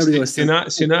 scenario è sempre.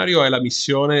 Scenario è la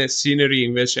missione, scenery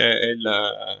invece è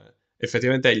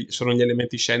effettivamente sono gli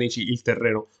elementi scenici, il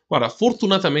terreno. Guarda,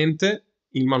 fortunatamente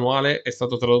il manuale è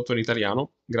stato tradotto in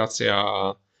italiano, grazie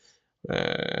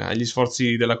agli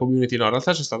sforzi della community. No, in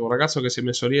realtà c'è stato un ragazzo che si è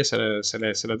messo lì e se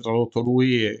l'è tradotto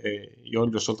lui e io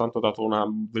gli ho soltanto dato una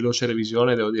veloce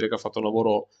revisione. Devo dire che ha fatto un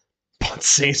lavoro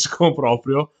pazzesco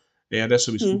proprio. E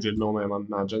adesso mi sfugge Mm. il nome,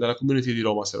 mannaggia, della community di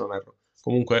Roma, se non erro.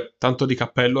 Comunque, tanto di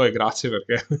cappello e grazie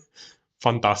perché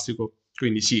fantastico.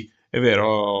 Quindi sì, è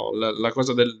vero, la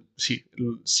cosa del. Sì,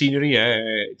 il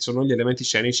scenery sono gli elementi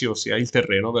scenici, ossia il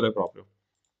terreno vero e proprio.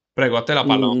 Prego, a te la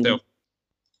palla, Mm. Matteo.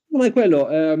 No, ma è quello.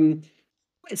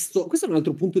 Questo è un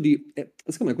altro punto di.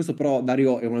 Secondo me, questo però,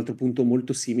 Dario, è un altro punto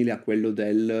molto simile a quello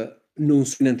del non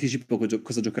so in anticipo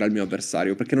cosa giocherà il mio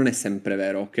avversario, perché non è sempre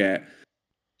vero che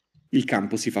il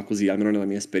campo si fa così, almeno nella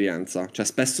mia esperienza. Cioè,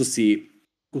 spesso si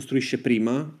costruisce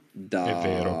prima È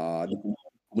vero, di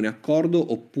comune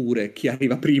accordo, oppure chi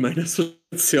arriva prima in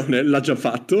associazione l'ha già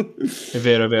fatto. è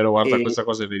vero, guarda, E, questa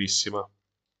cosa è verissima.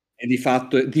 e di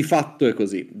fatto è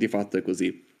così, di fatto è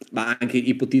così. Ma anche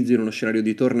ipotizzo in uno scenario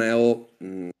di torneo,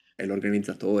 è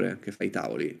l'organizzatore che fa i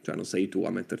tavoli, cioè non sei tu a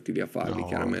metterti lì a farli, No,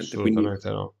 chiaramente. Quindi assolutamente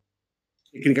no.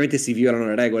 tecnicamente si violano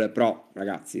le regole, però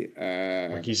ragazzi,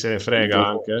 Ma chi se ne un frega po'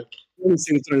 anche? un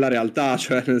senso nella realtà,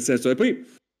 cioè nel senso, e poi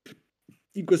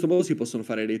in questo modo si possono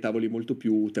fare dei tavoli molto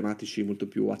più tematici, molto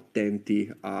più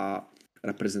attenti a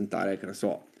rappresentare, che ne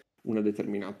so, una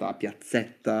determinata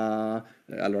piazzetta,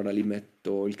 allora lì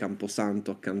metto il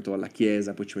camposanto accanto alla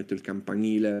chiesa, poi ci metto il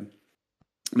campanile,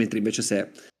 mentre invece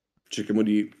se cerchiamo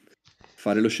di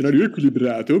fare lo scenario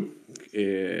equilibrato,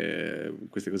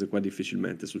 queste cose qua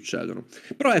difficilmente succedono.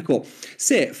 Però ecco,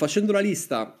 se facendo la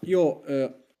lista io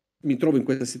mi trovo in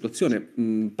questa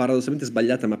situazione paradossalmente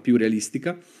sbagliata ma più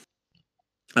realistica,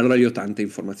 allora io ho tante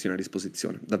informazioni a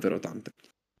disposizione, davvero tante.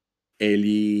 E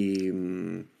lì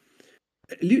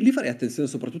farei attenzione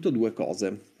soprattutto a due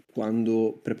cose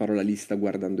quando preparo la lista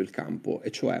guardando il campo, e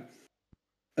cioè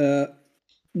eh,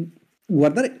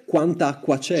 guardare quanta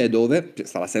acqua c'è e dove, che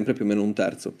sarà sempre più o meno un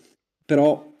terzo,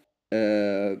 però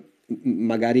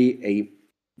magari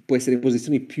può essere in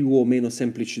posizioni più o meno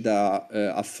semplici da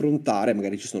affrontare,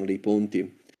 magari ci sono dei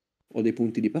ponti o dei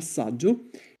punti di passaggio,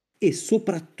 e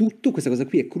soprattutto, questa cosa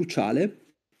qui è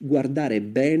cruciale, guardare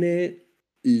bene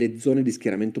le zone di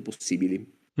schieramento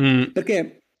possibili. Mm,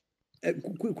 Perché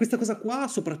questa cosa qua,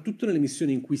 soprattutto nelle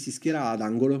missioni in cui si schiera ad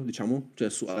angolo, diciamo, cioè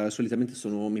solitamente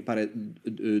sono, mi pare,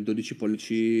 12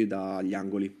 pollici dagli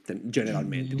angoli,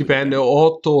 generalmente, poi dipende, dipende.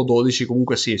 8 o 12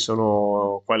 comunque sì,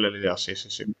 sono quelle l'idea, sì, sì,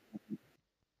 sì.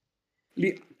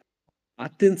 Lì,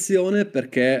 attenzione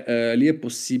perché lì è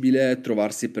possibile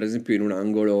trovarsi per esempio in un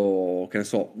angolo, che ne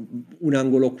so, un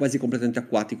angolo quasi completamente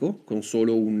acquatico, con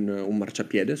solo un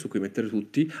marciapiede su cui mettere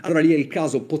tutti. Allora lì è il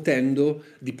caso, potendo,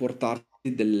 di portarsi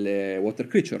delle water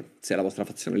creature, se la vostra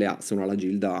fazione le ha, se uno ha la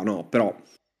gilda no, però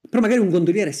magari un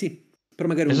gondoliere sì, però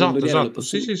magari un Esatto, gondoliere esatto,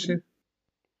 sì, sì, sì.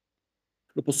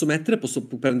 lo posso mettere, posso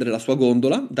prendere la sua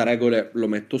gondola, da regole lo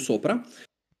metto sopra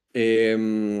e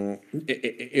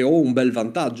ho un bel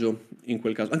vantaggio in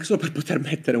quel caso, anche solo per poter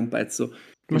mettere un pezzo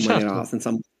Ma in maniera certo. senza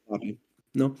ammutarli,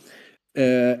 no?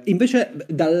 Invece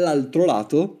dall'altro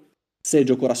lato, se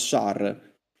gioco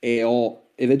Rashar e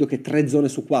vedo che 3 zone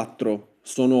su 4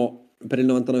 sono per il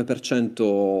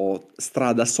 99%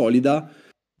 strada solida,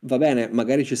 va bene,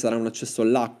 magari ci sarà un accesso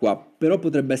all'acqua, però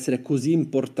potrebbe essere così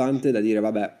importante da dire,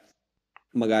 vabbè,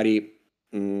 magari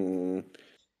un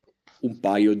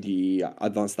paio di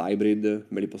Advanced Hybrid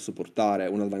me li posso portare,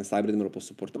 un Advanced Hybrid me lo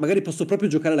posso portare. Magari posso proprio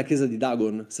giocare alla chiesa di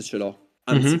Dagon, se ce l'ho,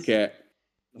 Mhm. anziché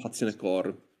la fazione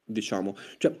core, diciamo.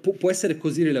 Cioè, può essere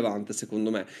così rilevante,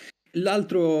 secondo me.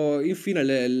 L'altro, infine,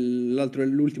 l'altro e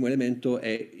l'ultimo elemento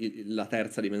è la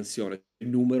terza dimensione, il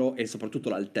numero e soprattutto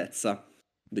l'altezza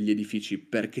degli edifici,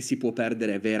 perché si può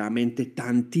perdere veramente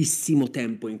tantissimo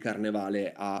tempo in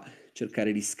carnevale a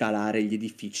cercare di scalare gli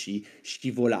edifici,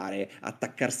 scivolare,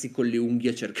 attaccarsi con le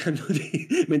unghie cercando di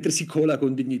mentre si cola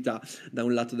con dignità da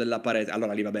un lato della parete.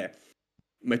 Allora lì vabbè,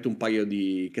 metto un paio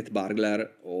di cat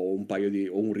burglar o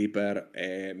un reaper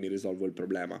e mi risolvo il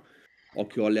problema.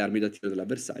 Occhio alle armi da tiro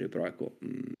dell'avversario, però ecco,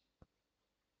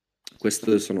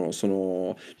 questo secondo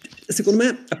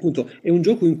me, appunto, è un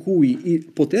gioco in cui il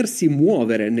potersi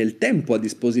muovere nel tempo a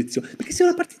disposizione, perché se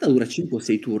una partita dura 5 o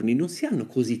 6 turni, non si hanno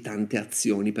così tante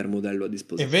azioni per modello a È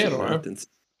disposizione. vero,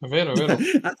 Attenzione. è vero, è vero.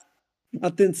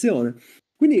 Attenzione.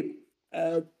 Quindi,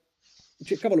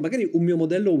 cioè, cavolo, magari un mio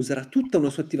modello userà tutta una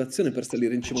sua attivazione per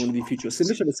salire in cima a un edificio. Se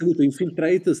invece avesse avuto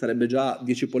Infiltrate sarebbe già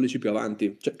 10 pollici più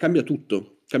avanti. Cioè, cambia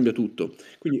tutto, cambia tutto.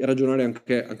 Quindi ragionare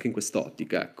anche in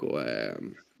quest'ottica, ecco, è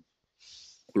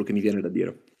quello che mi viene da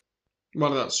dire.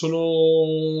 Guarda,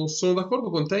 sono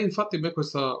d'accordo con te, infatti a me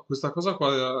questa cosa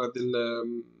qua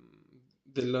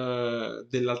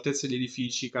dell'altezza degli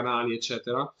edifici, canali,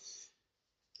 eccetera,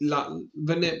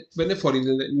 venne fuori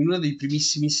in uno dei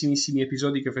primissimissimi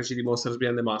episodi che feci di Monsters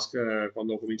Behind the Mask,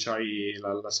 quando cominciai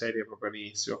la serie proprio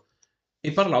all'inizio.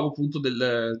 E parlavo appunto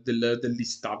del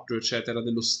listaggio, eccetera,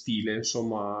 dello stile,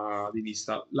 insomma, di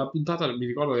lista. La puntata, mi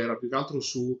ricordo, era più che altro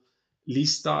su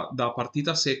lista da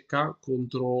partita secca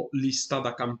contro lista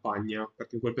da campagna,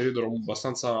 perché in quel periodo ero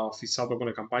abbastanza fissato con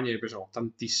le campagne e mi piacevano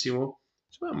tantissimo.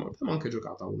 Abbiamo anche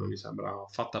giocata una, mi sembra,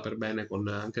 fatta per bene con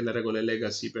anche le regole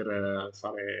legacy per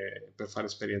fare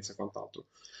esperienze e quant'altro.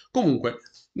 Comunque,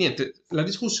 niente, la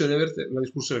discussione che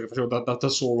facevo da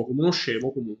solo, come uno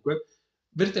scemo, comunque,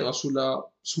 verteva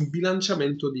sul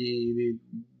bilanciamento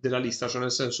della lista, cioè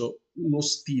nel senso uno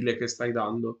stile che stai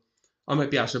dando. A me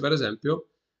piace, per esempio,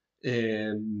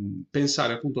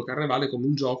 pensare appunto a Carnevale come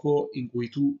un gioco in cui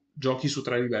tu giochi su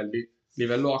 3 livelli: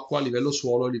 livello acqua, livello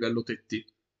suolo e livello tetti.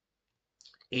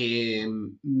 E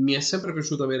mi è sempre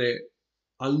piaciuto avere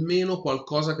almeno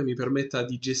qualcosa che mi permetta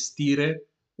di gestire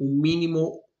un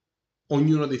minimo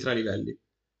ognuno dei 3 livelli.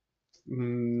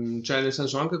 Cioè nel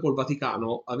senso anche col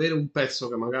Vaticano, avere un pezzo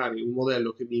che magari, un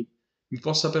modello che mi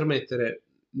possa permettere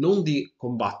non di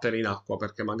combattere in acqua,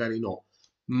 perché magari no,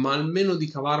 ma almeno di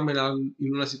cavarmela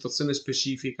in una situazione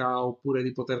specifica oppure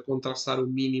di poter contrastare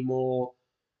un minimo.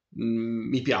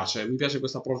 Mi piace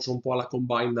questo approccio un po' alla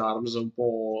Combined Arms, un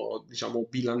po' diciamo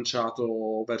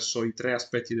bilanciato verso i tre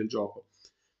aspetti del gioco.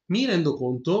 Mi rendo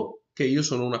conto che io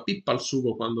sono una pippa al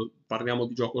sugo quando parliamo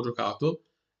di gioco giocato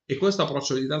e questo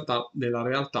approccio in realtà, nella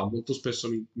realtà molto spesso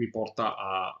mi porta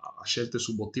a scelte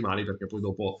subottimali perché poi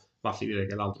dopo va a finire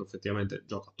che l'altro effettivamente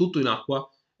gioca tutto in acqua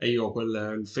e io ho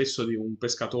il fesso di un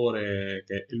pescatore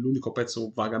che è l'unico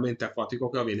pezzo vagamente acquatico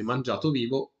che ho, viene mangiato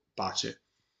vivo, pace.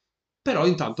 Però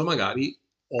intanto magari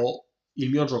ho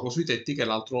il mio gioco sui tetti che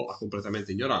l'altro ha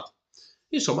completamente ignorato.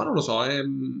 Insomma, non lo so,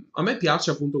 a me piace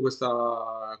appunto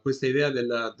questa idea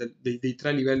dei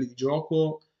tre livelli di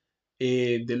gioco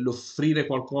e dell'offrire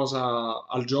qualcosa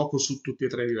al gioco su tutti e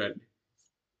tre i livelli.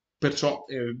 Perciò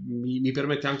mi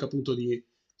permette anche appunto di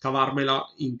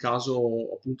cavarmela in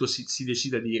caso appunto si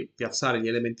decida di piazzare gli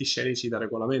elementi scenici da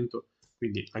regolamento.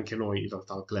 Quindi anche noi in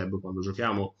realtà al club quando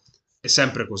giochiamo è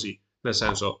sempre così, nel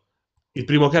senso il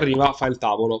primo che arriva fa il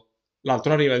tavolo,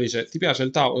 l'altro arriva e dice ti piace il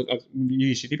tavolo? Gli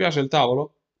dici ti piace il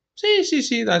tavolo? Sì, sì,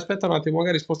 sì, dai, aspetta un attimo,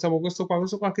 magari spostiamo questo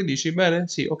qua che dici? Bene?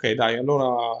 Sì, ok, dai,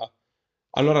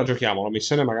 allora giochiamo. La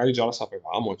missione magari già la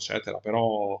sapevamo, eccetera,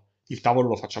 però il tavolo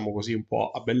lo facciamo così un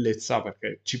po' a bellezza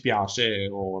perché ci piace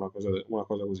o una cosa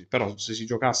così. Però se si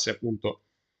giocasse appunto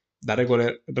da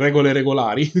regole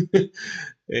regolari,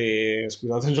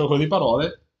 scusate il gioco di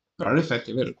parole, però in effetti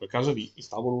è vero, in quel caso lì il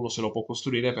tavolo uno se lo può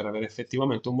costruire per avere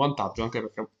effettivamente un vantaggio, anche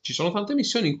perché ci sono tante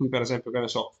missioni in cui, per esempio, che ne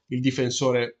so, il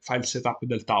difensore fa il setup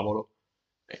del tavolo.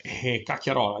 E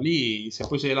cacchiarola, lì se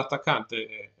poi sei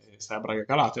l'attaccante, stai a braghe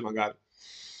calate magari.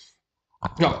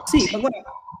 No. Sì, ma guarda,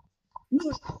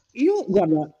 no, io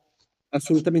guarda,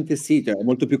 assolutamente sì, cioè, è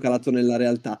molto più calato nella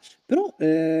realtà. Però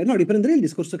no, riprenderei il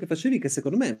discorso che facevi, che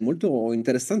secondo me è molto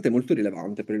interessante e molto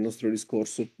rilevante per il nostro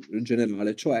discorso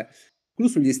generale, cioè quello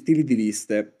sugli stili di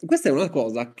liste. Questa è una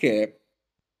cosa che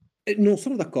non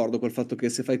sono d'accordo col fatto che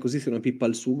se fai così sei una pippa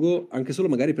al sugo, anche solo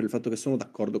magari per il fatto che sono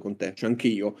d'accordo con te. Cioè anche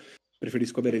io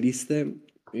preferisco avere liste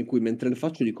in cui mentre le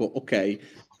faccio dico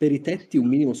ok, per i tetti un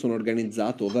minimo sono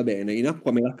organizzato, va bene, in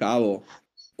acqua me la cavo,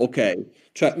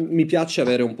 ok. Cioè mi piace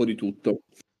avere un po' di tutto.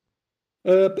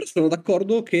 Però sono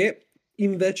d'accordo che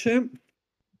invece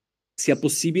sia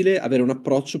possibile avere un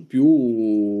approccio più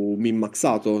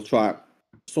min-maxato, cioè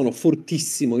sono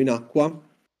fortissimo in acqua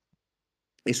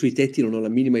e sui tetti non ho la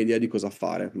minima idea di cosa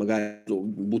fare. Magari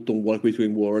butto un walk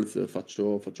between worlds,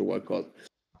 faccio qualcosa.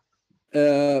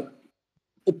 Eh,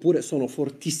 Oppure sono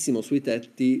fortissimo sui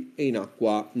tetti e in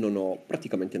acqua non ho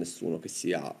praticamente nessuno che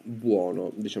sia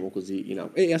buono, diciamo così, in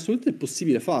acqua. E è assolutamente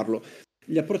possibile farlo.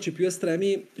 Gli approcci più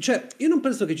estremi, cioè io non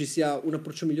penso che ci sia un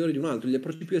approccio migliore di un altro. Gli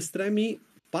approcci più estremi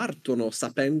partono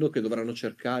sapendo che dovranno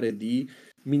cercare di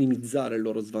minimizzare il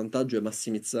loro svantaggio e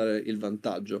massimizzare il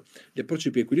vantaggio. Gli approcci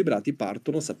più equilibrati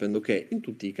partono sapendo che in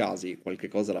tutti i casi qualche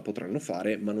cosa la potranno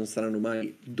fare, ma non saranno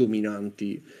mai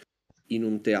dominanti in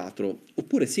un teatro.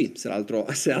 Oppure sì, se l'altro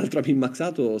ha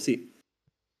min-maxato, sì.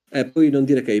 Poi non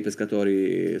dire che i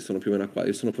pescatori sono più o meno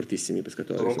acquatici, sono fortissimi i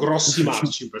pescatori, Sono sono grossi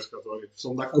marci i pescatori,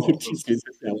 sono d'accordo. fortissimi,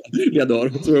 li adoro,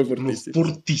 sono Sono fortissimi.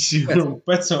 fortissimi, è un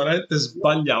pezzo veramente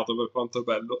sbagliato per quanto è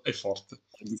bello e forte.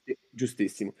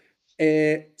 Giustissimo.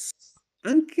 E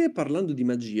anche parlando di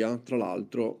magia, tra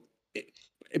l'altro,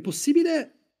 è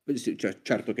possibile, sì, cioè,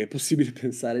 certo che è possibile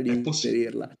pensare di È possibile.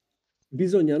 inserirla.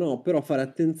 Bisogna no, però fare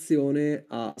attenzione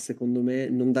a, secondo me,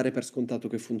 non dare per scontato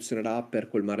che funzionerà per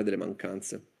colmare delle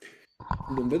mancanze.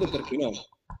 Non vedo perché no.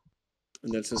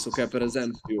 Nel senso che, per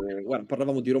esempio, guarda,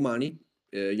 parlavamo di romani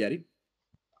ieri,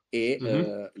 e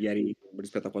Mhm. ieri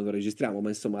rispetto a quando registriamo, ma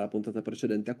insomma la puntata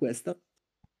precedente a questa.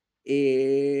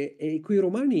 E con i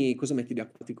romani cosa metti di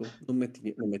acquatico? Non metti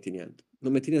niente.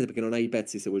 Non metti niente perché non hai i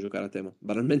pezzi se vuoi giocare a tema.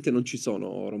 Banalmente non ci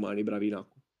sono romani bravi in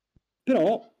acqua.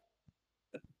 Però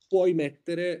puoi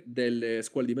mettere delle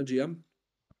scuole di magia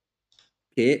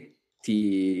che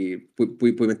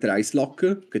puoi mettere Ice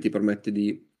Lock, che ti permette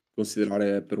di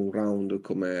considerare per un round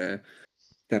come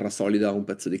terra solida un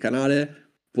pezzo di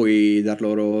canale, puoi dar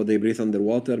loro dei Breath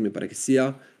Underwater, mi pare che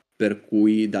sia, per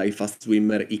cui dai Fast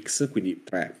Swimmer X, quindi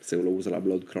 3, se lo usa la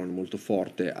Blood Crown molto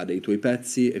forte, a dei tuoi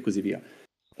pezzi e così via.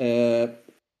 Eh,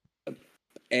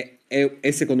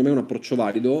 è secondo me un approccio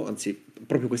valido, anzi,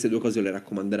 proprio queste due cose le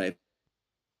raccomanderei ai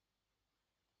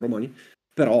romani,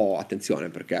 però attenzione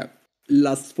perché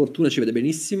la sfortuna ci vede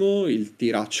benissimo, il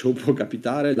tiraccio può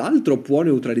capitare, l'altro può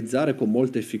neutralizzare con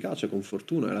molta efficacia, con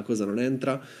fortuna, e la cosa non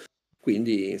entra.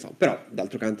 Quindi, insomma, però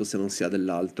d'altro canto se non si ha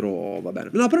dell'altro va bene.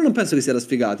 No, però non penso che sia da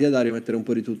sfigati, Dario, mettere un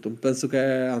po' di tutto. Penso che,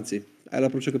 anzi, è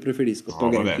l'approccio che preferisco. No,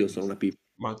 Poi vabbè. anch'io sono una pipa.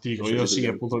 Ma ti Mi dico, piace io vedere sì,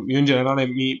 tutto appunto, così. io in generale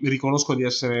mi riconosco di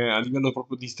essere a livello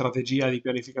proprio di strategia, di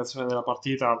pianificazione della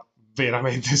partita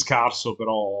veramente scarso,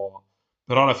 però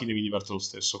alla fine mi diverto lo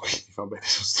stesso, quindi va bene,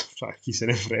 cioè, chi se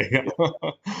ne frega.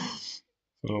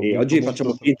 Sono E molto oggi facciamo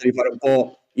molto... finta di fare un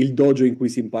po' il dojo in cui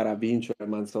si impara a vincere,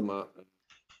 ma insomma,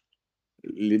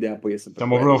 l'idea poi è sempre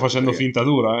Stiamo proprio quella, anche facendo perché... finta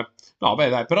dura, eh. No, beh,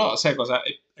 dai, però sai cosa?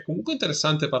 È comunque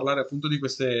interessante parlare appunto di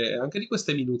queste, anche di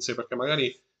queste minuzie, perché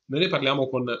magari noi ne parliamo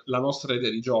con la nostra idea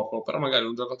di gioco, però magari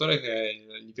un giocatore che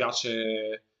gli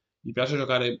piace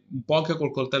giocare un po' anche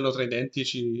col coltello tra i denti,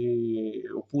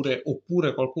 oppure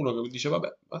qualcuno che dice,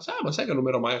 vabbè, ma sai che non mi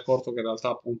ero mai accorto che in realtà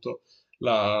appunto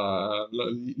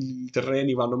i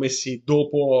terreni vanno messi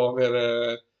dopo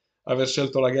aver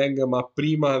scelto la gang, ma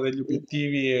prima degli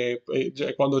obiettivi e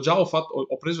quando già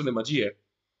ho preso le magie.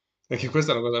 Perché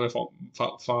questa è una cosa che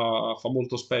fa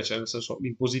molto specie, nel senso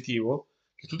in positivo,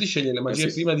 che tu ti scegli le Eh magie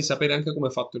sì. prima di sapere anche come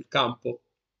è fatto il campo.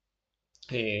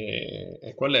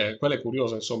 E quella è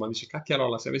curiosa, insomma, dici,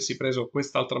 cacchiarola, se avessi preso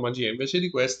quest'altra magia invece di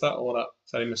questa, ora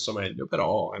sarei messo meglio,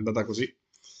 però è andata così.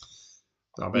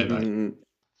 Mm, Vabbè, dai. mm, mm.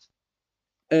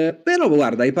 Però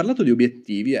guarda, hai parlato di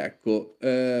obiettivi, ecco.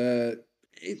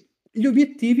 Gli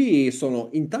obiettivi sono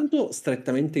intanto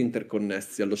strettamente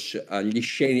interconnessi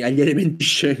agli elementi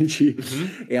scenici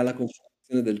Mhm. e alla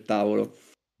configurazione del tavolo.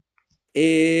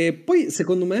 E poi,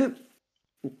 secondo me,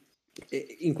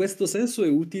 in questo senso è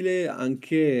utile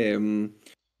anche,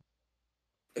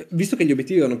 visto che gli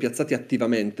obiettivi vanno piazzati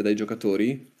attivamente dai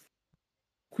giocatori,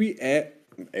 qui è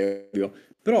ovvio,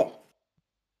 però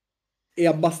è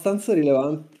abbastanza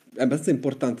rilevante, è abbastanza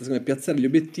importante, secondo me, piazzare gli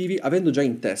obiettivi avendo già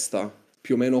in testa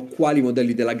più o meno quali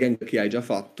modelli della gang che hai già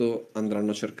fatto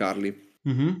andranno a cercarli.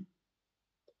 Mhm.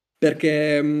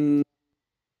 Perché,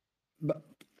 ba-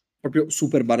 proprio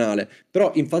super banale,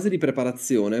 però in fase di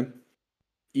preparazione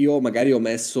io magari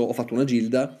ho fatto una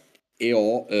gilda e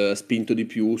ho spinto di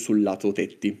più sul lato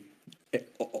tetti.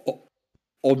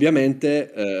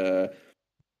 Ovviamente,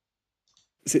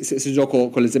 se gioco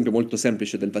con l'esempio molto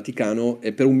semplice del Vaticano,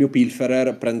 per un mio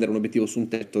pilferer prendere un obiettivo su un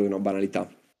tetto è una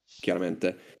banalità,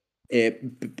 chiaramente.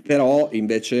 Però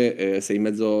invece se è in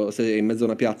mezzo a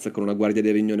una piazza con una guardia di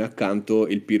Avignone accanto,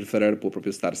 il pilferer può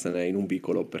proprio starsene in un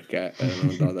vicolo perché non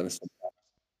andrà da nessuna parte.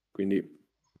 Quindi,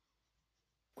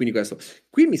 quindi questo.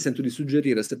 Qui mi sento di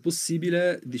suggerire, se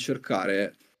possibile, di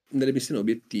cercare nelle missioni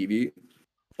obiettivi,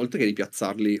 oltre che di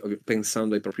piazzarli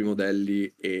pensando ai propri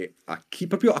modelli e a chi,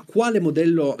 proprio a quale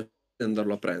modello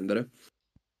andarlo a prendere,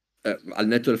 al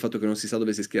netto del fatto che non si sa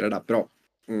dove si schiererà, però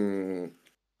mm,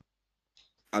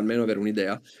 almeno avere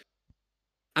un'idea.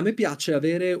 A me piace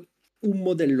avere un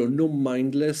modello non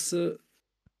mindless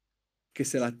che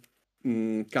se la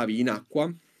cavi in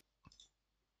acqua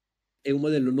e un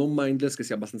modello non mindless che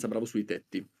sia abbastanza bravo sui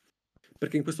tetti.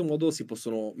 Perché in questo modo si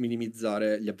possono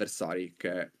minimizzare gli avversari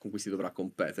con cui si dovrà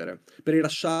competere. Per i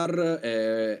Rashar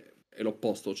è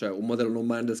l'opposto, cioè un modello non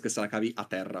mindless che se la cavi a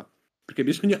terra. Perché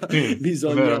bisogna, Sì, è vero, è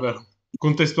bisogna, vero. bisogna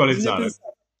Contestualizzare.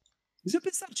 pensare. Bisogna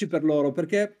pensarci per loro,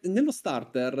 perché nello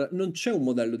starter non c'è un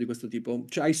modello di questo tipo.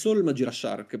 Cioè, hai solo il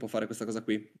Magirashar che può fare questa cosa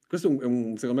qui. Questo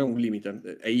secondo me è un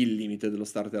limite. È il limite dello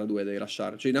starter a 2 dei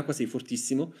Rashar. Cioè, in acqua sei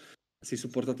fortissimo, sei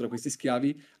supportato da questi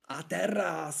schiavi. A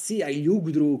terra, sì, hai gli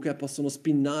Ugdru che possono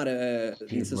spinnare, Sì,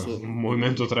 nel beh, senso... un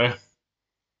movimento 3.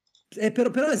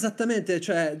 però esattamente,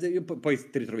 cioè, poi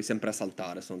ti ritrovi sempre a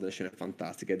saltare, sono delle scene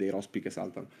fantastiche, dei rospi che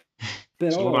saltano.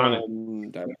 Sono Però, rane.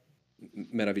 cioè,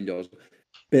 meraviglioso.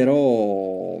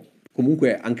 Però,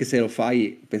 comunque, anche se lo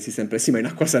fai, pensi sempre, sì, ma in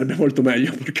acqua sarebbe molto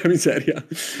meglio, porca miseria.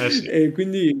 Eh sì. E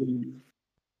quindi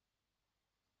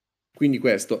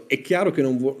questo, è chiaro che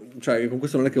non cioè con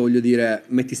questo non è che voglio dire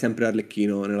metti sempre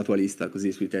Arlecchino nella tua lista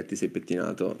così sui tetti sei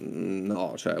pettinato.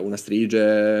 No, cioè una strige,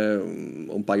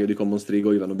 un paio di common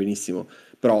strigoi vanno benissimo,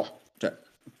 però cioè,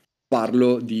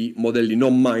 parlo di modelli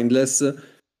non mindless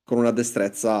con una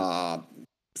destrezza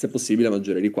se possibile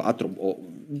maggiore di 4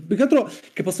 o più che altro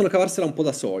che possono cavarsela un po'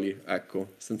 da soli,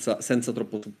 ecco, senza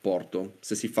troppo supporto,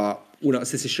 se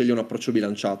si sceglie un approccio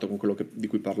bilanciato con quello di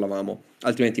cui parlavamo,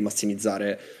 altrimenti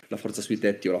massimizzare la forza sui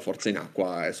tetti o la forza in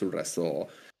acqua e sul resto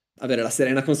avere la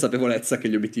serena consapevolezza che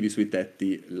gli obiettivi sui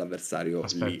tetti l'avversario li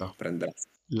Aspetta. prenderà.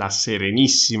 La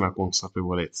serenissima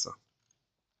consapevolezza.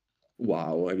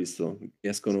 Wow, hai visto? Mi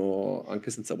escono anche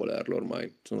senza volerlo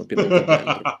ormai, sono pienamente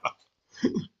dentro.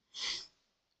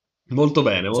 Molto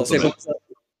bene, So, molto bene.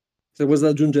 se vuoi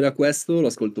aggiungere a questo, lo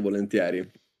ascolto volentieri.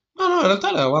 No, no, in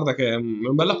realtà guarda che è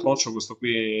un bel approccio questo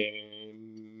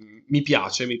qui. Mi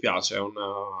piace, mi piace.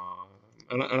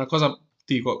 è una cosa,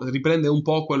 ti dico, riprende un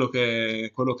po' quello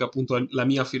che appunto è la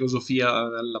mia filosofia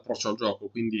nell'approccio al gioco,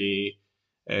 quindi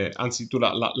anzi tu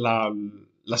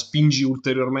la spingi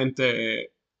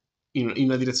ulteriormente in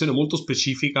una direzione molto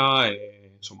specifica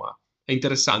e insomma è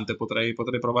interessante, potrei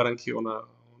provare anch'io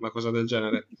una cosa del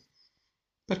genere.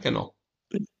 Perché no?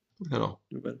 Perché no?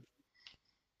 Vabbè.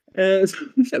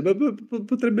 Cioè,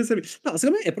 potrebbe servire. No,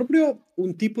 secondo me è proprio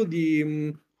un tipo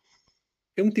di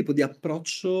è un tipo di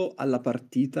approccio alla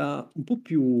partita un po'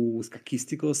 più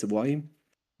scacchistico, se vuoi,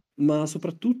 ma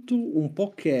soprattutto un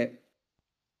po' che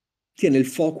tiene il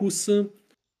focus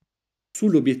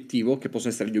sull'obiettivo, che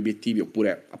possono essere gli obiettivi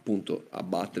oppure appunto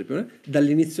abbattere più o meno,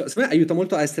 dall'inizio. Secondo me aiuta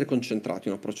molto a essere concentrati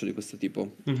un approccio di questo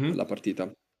tipo Mhm. alla partita.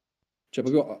 Cioè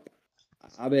proprio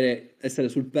essere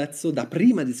sul pezzo da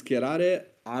prima di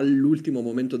schierare all'ultimo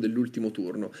momento dell'ultimo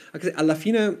turno. Anche se alla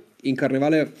fine in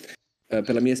carnevale,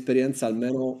 per la mia esperienza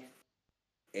almeno,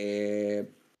 è,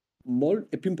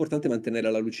 è più importante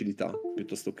mantenere la lucidità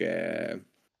piuttosto che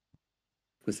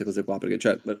queste cose qua, perché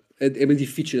cioè, è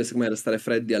difficile secondo me restare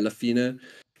freddi alla fine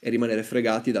e rimanere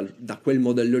fregati da quel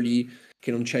modello lì che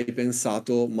non ci hai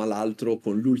pensato, ma l'altro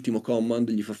con l'ultimo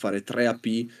command gli fa fare 3 AP,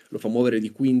 lo fa muovere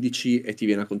di 15 e ti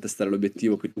viene a contestare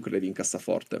l'obiettivo che tu credevi in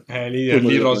cassaforte. Quel Lì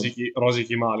modello lì.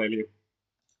 rosichi male lì.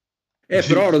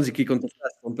 Però rosichi contro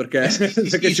Seston perché, Sì,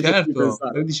 perché sì, ci potevi certo.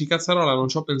 pensare. E dici, cazzarola, non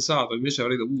ci ho pensato, invece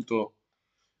avrei dovuto.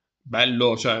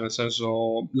 Bello, cioè, nel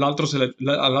senso,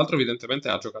 all'altro evidentemente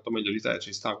ha giocato meglio di te,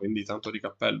 ci sta, quindi tanto di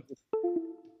cappello.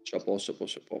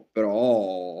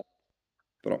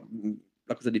 Però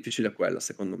la cosa difficile è quella,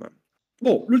 secondo me.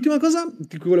 Boh, l'ultima cosa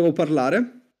di cui volevo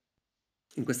parlare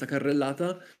in questa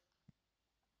carrellata,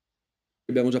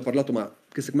 abbiamo già parlato, ma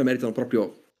che secondo me meritano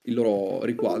proprio il loro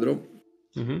riquadro,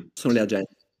 Mhm. sono le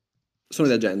agende. Sono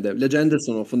le agende. Le agende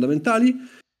sono fondamentali.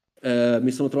 Mi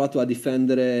sono trovato a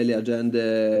difendere le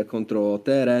agende contro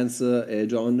Terence e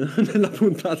John nella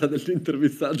puntata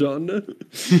dell'intervista a John,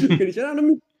 che dice: "Ah,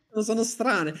 non sono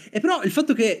strane." E però il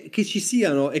fatto che ci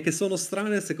siano e che sono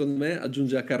strane, secondo me,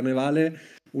 aggiunge a Carnevale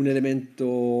un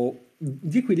elemento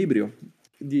di equilibrio,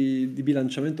 di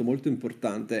bilanciamento molto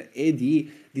importante e di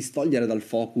distogliere dal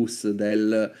focus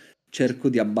del cerco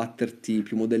di abbatterti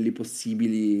più modelli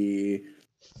possibili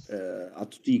a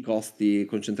tutti i costi,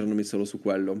 concentrandomi solo su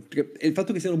quello. E il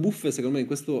fatto che siano buffe, secondo me, in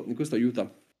questo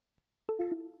aiuta.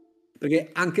 Perché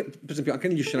anche, per esempio, anche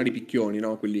negli scenari picchioni,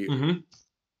 no? Quelli Mhm.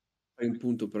 fai un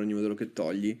punto per ogni modello che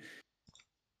togli.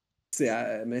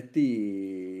 Se metti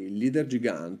il leader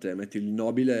gigante, metti il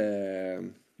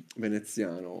nobile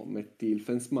veneziano, metti il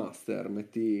fence master,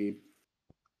 metti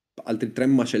altri 3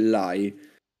 macellai,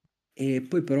 e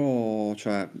poi però,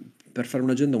 cioè, per fare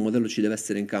un'agenda un modello ci deve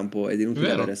essere in campo ed è È inutile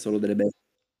avere vero. solo delle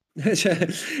bestie. Cioè,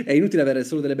 è inutile avere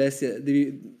solo delle bestie.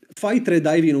 Fai 3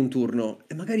 dive in un turno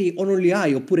e magari o non li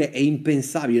hai oppure è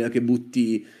impensabile che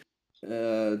butti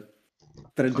eh,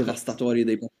 3 devastatori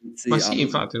dei Ma pazizi sì,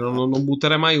 infatti, non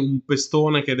butterei mai un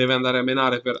pestone che deve andare a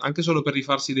menare anche solo per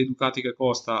rifarsi dei ducati che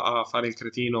costa a fare il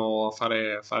cretino, a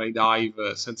fare i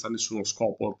dive senza nessuno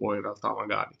scopo, poi in realtà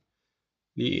magari.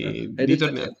 hai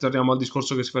detto, Torniamo al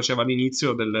discorso che si faceva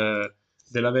all'inizio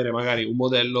dell'avere magari un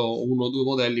modello, uno o due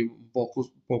modelli un po'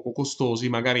 poco costosi,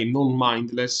 magari non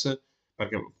mindless,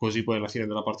 perché così poi alla fine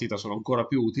della partita sono ancora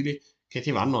più utili, che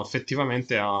ti vanno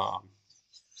effettivamente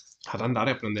ad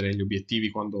andare a prendere gli obiettivi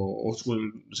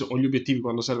o gli obiettivi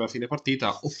quando serve a fine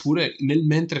partita, oppure nel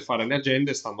mentre fare le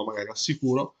agende, stando magari al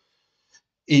sicuro,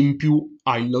 e in più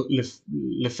hai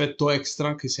l'effetto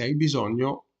extra che se hai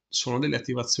bisogno sono delle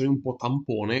attivazioni un po'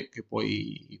 tampone che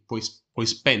puoi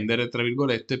spendere, tra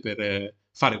virgolette, per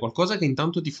fare qualcosa che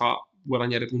intanto ti fa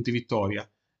guadagnare punti vittoria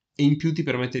e in più ti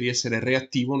permette di essere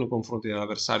reattivo nei confronti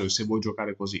dell'avversario se vuoi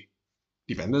giocare così.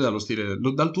 Dipende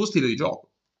dal tuo stile di gioco.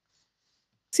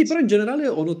 sì, però in generale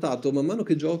ho notato man mano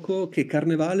che gioco che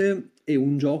Carnevale è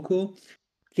un gioco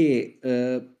che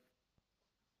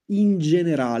in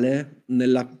generale,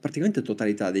 nella praticamente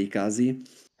totalità dei casi,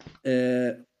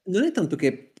 non è tanto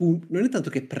non è tanto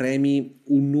che premi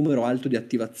un numero alto di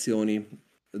attivazioni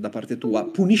da parte tua,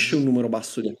 punisce un numero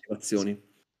basso di attivazioni.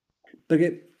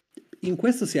 Perché in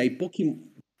questo se hai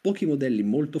pochi modelli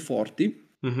molto forti.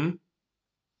 Mhm.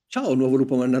 Ciao, nuovo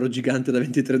lupo mannaro gigante da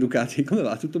 23 ducati, come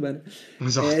va? Tutto bene?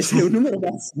 Esatto. Sei un numero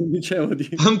basso, non dicevo di...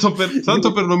 Tanto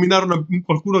per nominare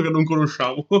qualcuno che non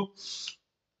conosciamo.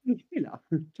 Di là.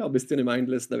 Ciao, bestione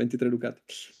mindless da 23 ducati.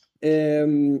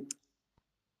 Ehm,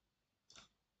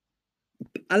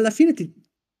 Alla fine ti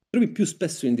trovi più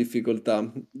spesso in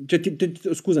difficoltà, cioè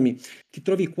scusami, ti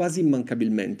trovi quasi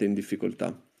immancabilmente in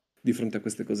difficoltà di fronte a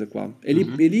queste cose qua. Mhm.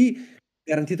 E lì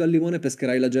garantito al limone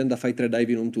pescherai l'agenda, fai 3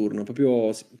 dive in un turno,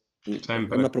 proprio È una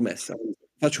Sempre. promessa.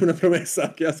 Faccio una promessa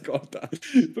a chi ascolta,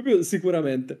 proprio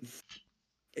sicuramente.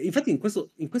 E infatti in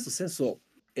questo senso,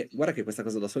 guarda che questa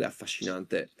cosa da sola è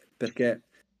affascinante, perché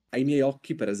ai miei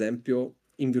occhi, per esempio,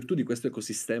 in virtù di questo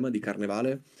ecosistema di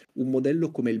carnevale, un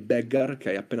modello come il Beggar che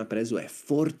hai appena preso è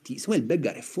fortissimo. Il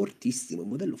Beggar è fortissimo, è un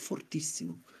modello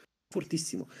fortissimo,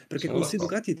 fortissimo, perché Sono con 6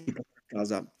 d'accordo. Ducati ti porti a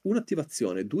casa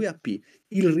un'attivazione, 2 AP,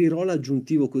 il reroll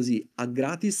aggiuntivo così a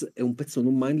gratis e un pezzo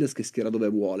non mindless che schiera dove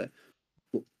vuole.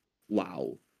 Oh,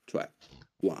 wow, cioè,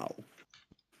 wow.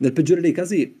 Nel peggiore dei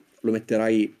casi lo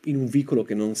metterai in un vicolo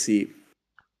che non si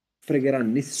fregherà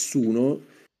nessuno.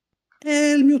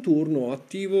 È il mio turno,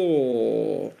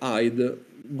 attivo Hide,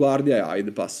 guardia e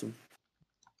Hide, passo.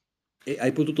 E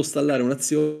hai potuto stallare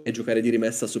un'azione e giocare di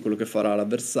rimessa su quello che farà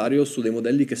l'avversario su dei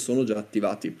modelli che sono già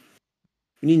attivati.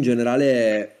 Quindi in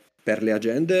generale per le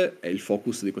agende è il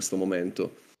focus di questo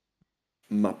momento,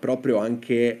 ma proprio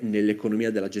anche nell'economia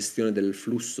della gestione del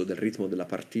flusso, del ritmo della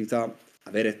partita,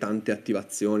 avere tante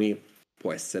attivazioni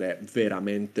può essere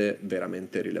veramente,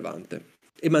 veramente rilevante.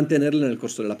 E mantenerle nel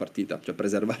corso della partita, cioè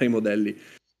preservare i modelli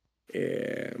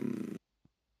è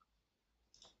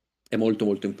molto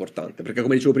molto importante, perché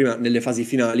come dicevo prima, nelle fasi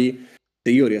finali,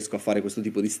 se io riesco a fare questo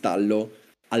tipo di stallo,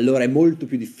 allora è molto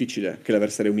più difficile che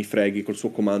l'avversario mi freghi col suo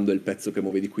comando e il pezzo che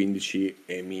muove di 15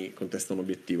 e mi contesta un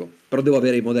obiettivo. Però devo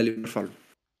avere i modelli per farlo.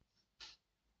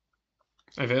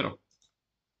 È vero,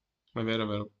 è vero, è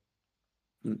vero.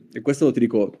 E questo ti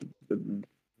dico,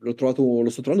 lo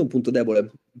sto trovando un punto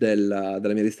debole della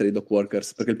mia lista di dock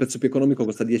workers, perché il pezzo più economico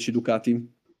costa 10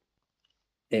 ducati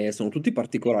e sono tutti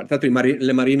particolari. Tra l'altro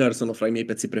le Mariner sono fra i miei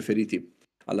pezzi preferiti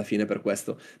alla fine per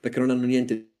questo, perché non hanno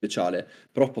niente di speciale,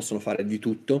 però possono fare di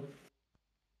tutto.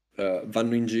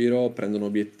 Vanno in giro, prendono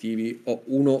obiettivi. Oh,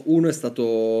 uno è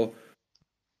stato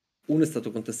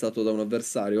contestato da un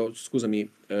avversario.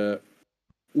 Scusami,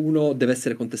 uno deve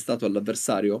essere contestato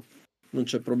all'avversario. Non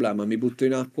c'è problema, mi butto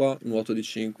in acqua, nuoto di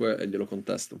 5 e glielo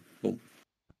contesto. Boom.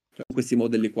 Cioè, questi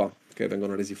modelli qua che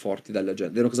vengono resi forti dalla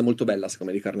gente. È una cosa molto bella,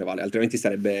 secondo me, di Carnevale. Altrimenti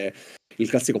sarebbe il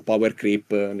classico power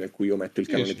creep nel cui io metto il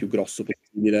Sì, cannone sì. più grosso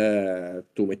possibile,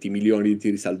 tu metti milioni di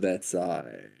tiri di salvezza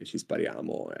e ci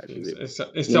spariamo. E Sì, così. sì. E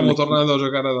Non, stiamo tornando a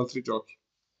giocare ad altri giochi.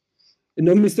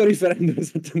 non mi sto riferendo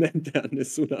esattamente a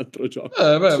nessun altro gioco.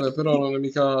 Beh, però non è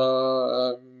mica,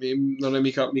 non è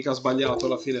mica sbagliato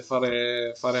alla fine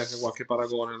fare anche qualche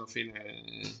paragone. Alla fine,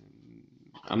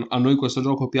 a noi questo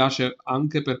gioco piace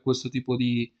anche per questo tipo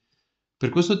di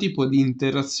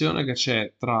interazione che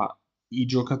c'è tra i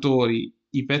giocatori,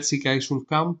 i pezzi che hai sul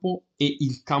campo e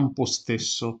il campo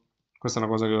stesso. Questa è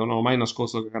una cosa che non ho mai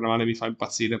nascosto, che Carnevale mi fa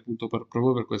impazzire appunto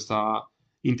proprio per questa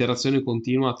interazione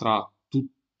continua tra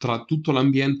tutto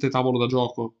l'ambiente tavolo da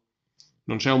gioco.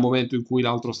 Non c'è un momento in cui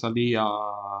l'altro sta lì a...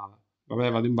 Vabbè,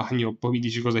 vado in bagno, poi mi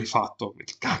dici cosa hai fatto. Che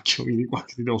cacchio, vieni qua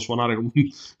che ti devo suonare come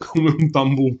un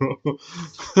tamburo.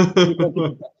 Di quanti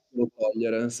contatti devo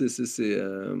togliere? Sì, sì, sì.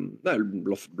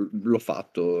 L'ho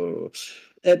fatto.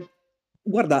 Eh,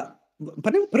 guarda,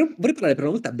 vorrei parlare per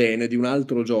una volta bene di un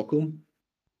altro gioco.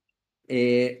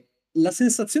 E la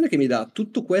sensazione che mi dà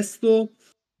tutto questo,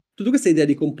 tutta questa idea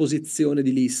di composizione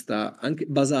di lista, anche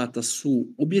basata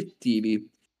su obiettivi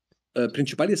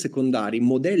principali e secondari,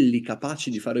 modelli capaci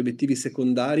di fare obiettivi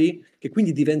secondari, che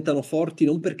quindi diventano forti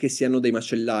non perché siano dei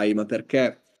macellai, ma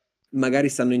perché magari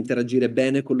sanno interagire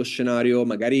bene con lo scenario,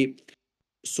 magari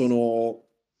sono,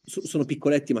 sono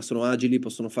piccoletti ma sono agili,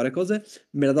 possono fare cose,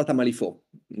 me l'ha data Malifaux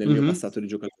nel mio Mhm. passato di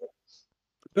giocatore.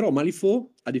 Però Malifaux,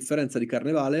 a differenza di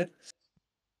Carnevale,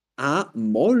 ha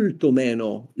molto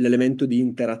meno l'elemento di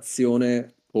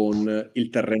interazione con il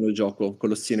terreno di gioco, con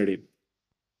lo scenery,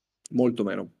 molto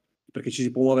meno, perché ci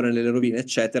si può muovere nelle rovine,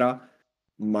 eccetera,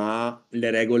 ma le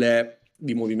regole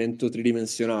di movimento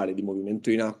tridimensionale, di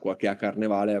movimento in acqua che ha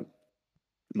Carnevale,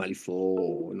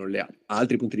 Malifaux non le ha. Ha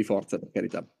altri punti di forza, per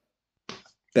carità. Sì,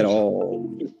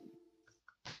 Però sì.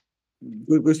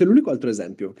 questo è l'unico altro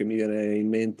esempio che mi viene in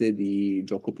mente di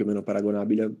gioco più o meno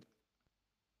paragonabile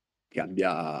che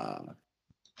abbia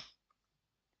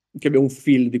un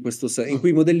feel di questo senso, in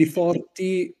cui i modelli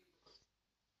forti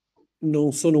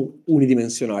non sono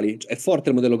unidimensionali. Cioè, è forte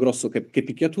il modello grosso che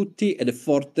picchia tutti ed è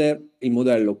forte il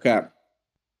modello che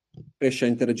riesce a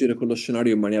interagire con lo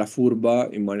scenario in maniera furba,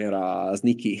 in maniera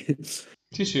sneaky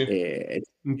Sì, sì. e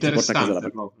si porta a casa la Interessante partita.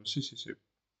 proprio. Sì, sì, sì.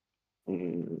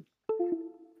 Mm.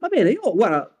 Va bene, io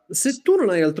guarda, se tu non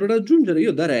hai altro da aggiungere,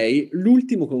 io darei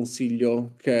l'ultimo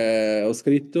consiglio che ho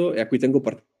scritto e a cui tengo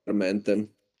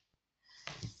particolarmente.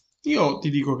 Io ti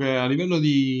dico che a livello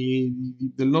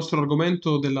del nostro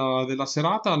argomento della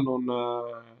serata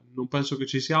non penso che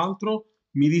ci sia altro.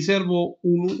 mi riservo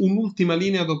un'ultima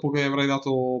linea dopo che avrai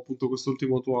dato appunto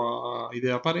quest'ultimo tua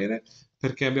idea parere,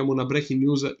 perché abbiamo una breaking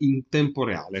news in tempo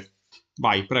reale.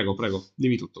 Vai, prego, prego,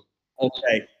 dimmi tutto.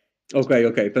 Ok,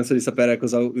 ok, penso di sapere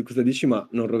cosa dici, ma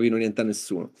non rovino niente a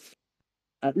nessuno.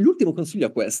 L'ultimo consiglio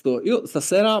è questo. Io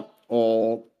stasera,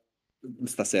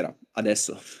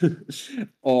 adesso,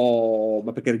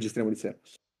 ma perché registriamo di sera?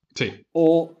 Sì,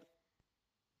 Ho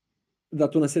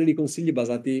dato una serie di consigli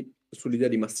basati sull'idea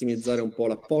di massimizzare un po'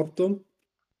 l'apporto,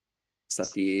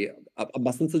 stati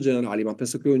abbastanza generali, ma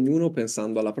penso che ognuno,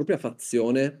 pensando alla propria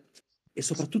fazione e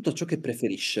soprattutto a ciò che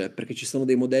preferisce, perché ci sono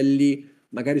dei modelli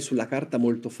magari sulla carta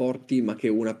molto forti, ma che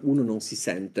uno non si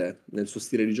sente nel suo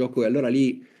stile di gioco, e allora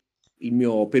lì il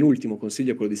mio penultimo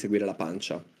consiglio è quello di seguire la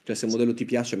pancia. Cioè, se un modello ti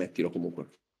piace, mettilo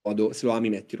comunque. Se lo ami,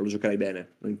 mettilo, lo giocherai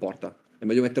bene, non importa. È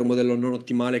meglio mettere un modello non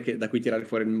ottimale da cui tirare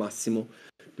fuori il massimo,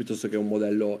 piuttosto che un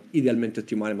modello idealmente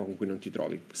ottimale ma con cui non ti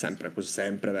trovi. Sempre, questo è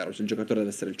sempre vero, cioè, il giocatore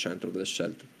deve essere il centro delle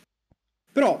scelte.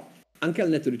 Però, anche al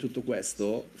netto di tutto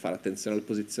questo, fare attenzione al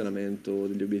posizionamento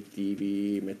degli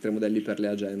obiettivi, mettere modelli per le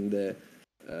agende,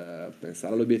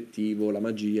 pensare all'obiettivo, la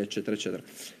magia, eccetera, eccetera.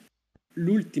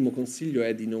 L'ultimo consiglio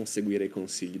è di non seguire i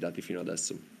consigli dati fino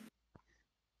adesso.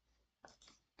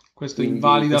 questo Quindi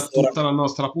invalida quest'ora... tutta la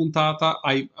nostra puntata.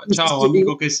 Ciao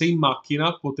amico che sei in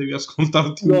macchina, potevi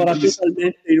ascoltarti un Un'ora bellissimo...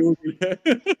 totalmente inutile.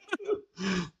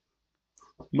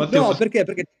 Matteo, No, perché?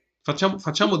 Perché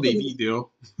facciamo dei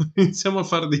video. Iniziamo a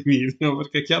fare dei video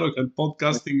perché è chiaro che il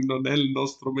podcasting non è il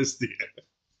nostro mestiere.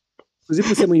 così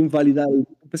possiamo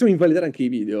invalidare anche i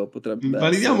video, potrebbe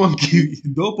Invalidiamo essere. anche i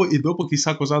video dopo e dopo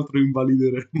chissà cos'altro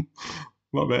invalideremo.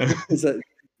 Va bene,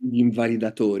 Gli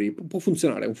invalidatori. Può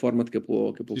funzionare, è un format che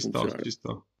può ci sto, funzionare. ci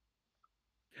sto.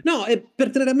 No, e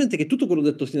per tenere a mente che tutto quello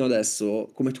detto fino adesso,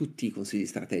 come tutti i consigli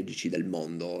strategici del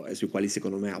mondo, e sui quali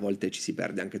secondo me a volte ci si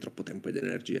perde anche troppo tempo ed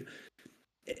energie,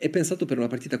 è pensato per una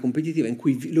partita competitiva in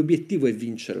cui l'obiettivo è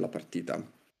vincere la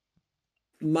partita.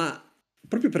 Ma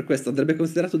proprio per questo andrebbe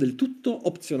considerato del tutto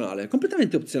opzionale,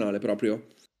 completamente opzionale proprio.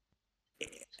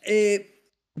 E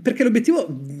perché l'obiettivo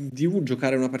di un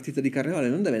giocare una partita di carnevale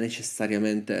non deve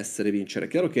necessariamente essere vincere. È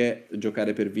chiaro che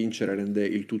giocare per vincere rende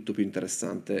il tutto più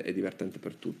interessante e divertente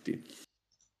per tutti.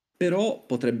 Però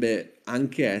potrebbe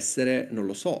anche essere, non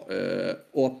lo so,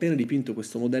 ho appena dipinto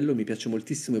questo modello, mi piace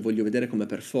moltissimo e voglio vedere come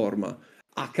performa.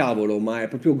 Ah, cavolo, ma è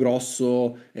proprio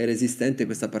grosso e resistente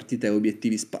questa partita e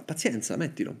obiettivi. Pazienza,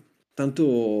 mettilo.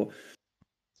 Tanto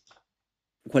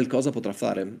qualcosa potrà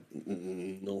fare.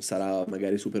 Non sarà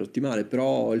magari super ottimale,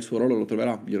 però il suo ruolo lo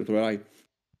troverà, glielo troverai.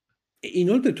 E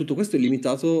inoltre tutto questo è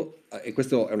limitato, e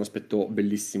questo è un aspetto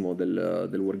bellissimo del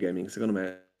wargaming, secondo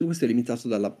me, tutto questo è limitato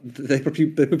dai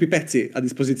propri pezzi a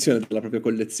disposizione della propria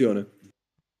collezione,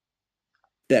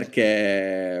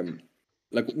 perché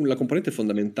la componente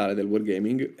fondamentale del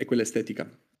wargaming è quella estetica.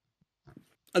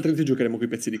 Altrimenti giocheremo con i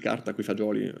pezzi di carta, con i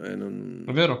fagioli, e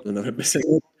È vero? non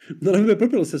avrebbe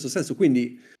proprio lo stesso senso.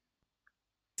 Quindi,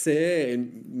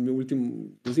 se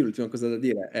così, l'ultima cosa da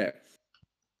dire è,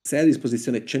 se hai a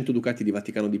disposizione 100 ducati di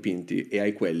Vaticano dipinti e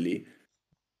hai quelli,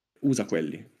 usa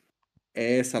quelli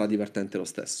e sarà divertente lo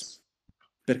stesso.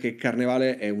 Perché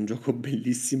Carnevale è un gioco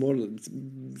bellissimo,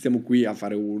 siamo qui a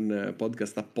fare un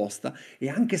podcast apposta e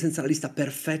anche senza la lista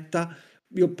perfetta,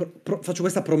 io faccio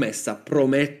questa promessa,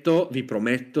 vi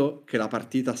prometto che la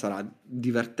partita sarà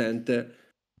divertente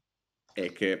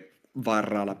e che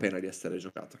varrà la pena di essere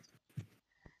giocata.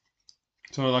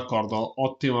 Sono d'accordo,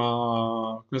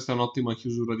 ottima, questa è un'ottima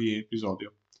chiusura di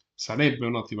episodio. Sarebbe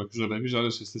un'ottima chiusura di episodio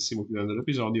se stessimo chiudendo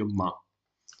l'episodio, ma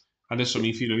adesso mi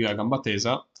infilo via a gamba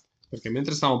tesa perché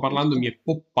mentre stavo parlando mi è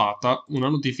poppata una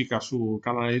notifica sul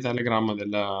canale di Telegram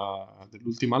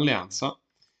dell'ultima alleanza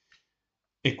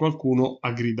e qualcuno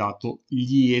ha gridato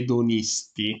gli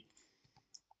edonisti.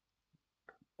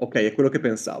 Ok, è quello che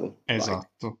pensavo, vai.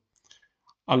 Esatto.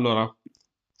 Allora,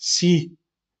 sì,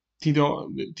 ti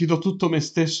do tutto me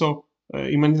stesso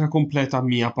in maniera completa,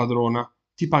 mia padrona.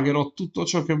 Ti pagherò tutto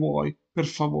ciò che vuoi. Per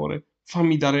favore,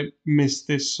 fammi dare me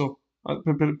stesso.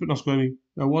 No, scusami.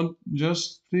 I want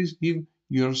just please give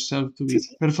yourself to Sì, me.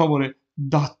 sì. Per favore,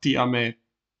 datti a me.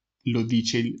 Lo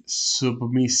dice il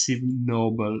submissive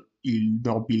noble, il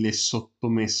nobile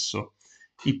sottomesso.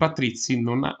 I patrizi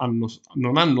non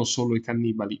hanno solo i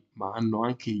cannibali, ma hanno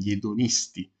anche gli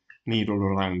edonisti nei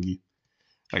loro ranghi.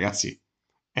 Ragazzi,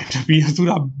 è una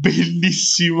miniatura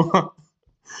bellissima.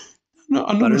 No,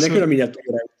 hanno Ma non è che messo... una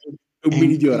miniatura, è un È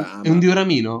mini un diorama.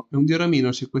 dioramino, è un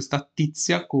dioramino, c'è questa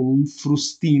tizia con un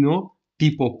frustino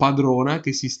tipo padrona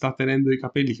che si sta tenendo i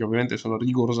capelli, che ovviamente sono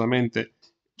rigorosamente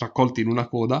raccolti in una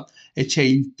coda, e c'è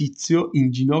il tizio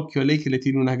in ginocchio a lei che le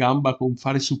tiene una gamba con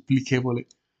fare supplichevole.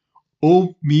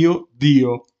 Oh mio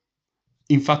Dio!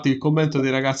 Infatti il commento dei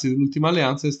ragazzi dell'Ultima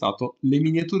Alleanza è stato le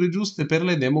miniature giuste per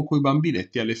le demo coi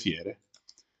bambinetti alle fiere.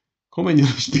 Come glielo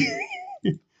spieghi?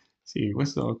 Sì,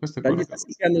 questo è Dagli corretto.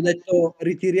 stessi che hanno detto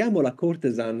ritiriamo la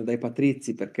courtesan dai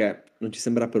patrizi perché non ci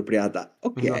sembra appropriata.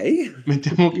 Esatto. Ok,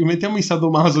 Mettiamo i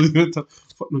sadomaso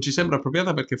non ci sembra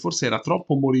appropriata perché forse era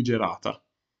troppo morigerata.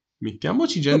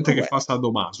 Mettiamoci gente che vabbè. fa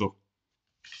sadomaso.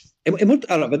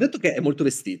 Allora, va detto che è molto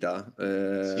vestita, Sì,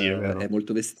 è è vero.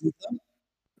 molto vestita,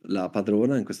 la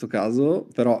padrona in questo caso,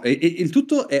 però e il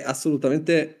tutto è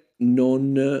assolutamente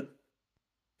non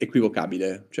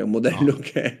equivocabile, cioè un modello No.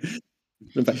 che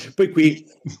non fa poi Ti, qui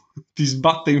ti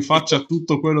sbatte in il faccia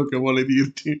tutto quello che vuole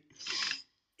dirti.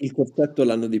 il corsetto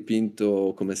l'hanno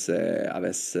dipinto come se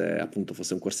avesse appunto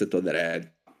fosse un corsetto ad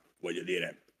re, voglio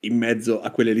dire, in mezzo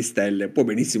a quelle listelle può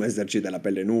benissimo esserci della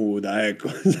pelle nuda, ecco,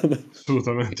 insomma,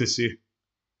 Assolutamente sì.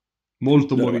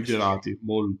 Molto no, vabbè. morigerati,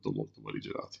 molto molto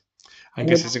morigerati. È un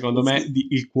Anche se secondo modello me sì.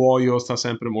 il cuoio sta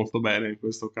sempre molto bene in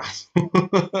questo caso.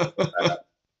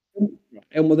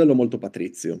 È un modello molto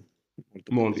patrizio,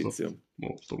 molto Molto, patrizio.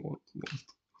 molto, molto, molto.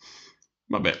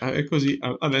 Vabbè, è così.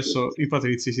 Adesso i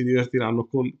patrizi si divertiranno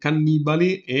con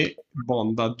cannibali e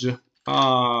bondage.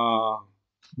 Ah,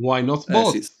 why not Sì,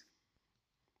 both?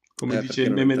 Come dice perché il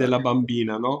non meme della entrambi?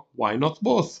 bambina, no? Why not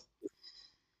both? So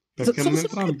Perché sono non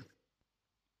sono cu entrambi?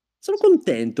 sono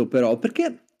contento però,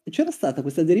 perché c'era stata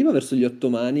questa deriva verso gli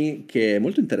ottomani che è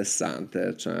molto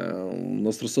interessante. C'è un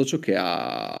nostro socio che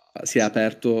si è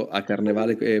aperto a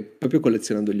carnevale proprio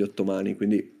collezionando gli ottomani,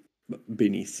 quindi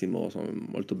benissimo,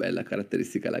 molto bella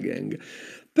caratteristica la gang.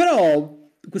 Però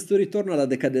questo ritorno alla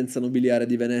decadenza nobiliare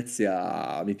di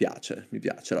Venezia mi piace,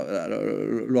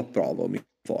 lo approvo, mi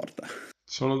conforta.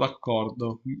 Sono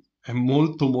d'accordo. È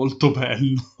molto molto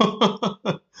bello.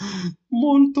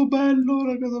 Molto bello, è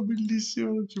una cosa bellissima,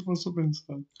 non ci posso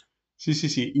pensare. Sì, sì,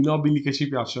 sì, i nobili che ci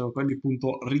piacciono, quelli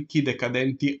appunto ricchi,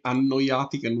 decadenti,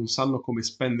 annoiati che non sanno come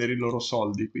spendere i loro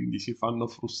soldi, quindi si fanno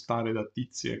frustare da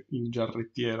tizie in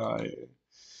giarrettiera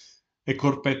e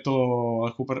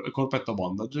corpetto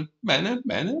bondage. Bene,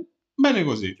 bene, bene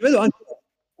così. Ci vedo anche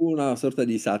una sorta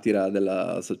di satira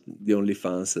di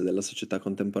OnlyFans, della società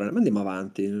contemporanea. Ma andiamo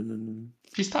avanti.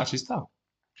 Ci sta, ci sta.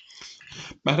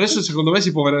 Ma adesso secondo me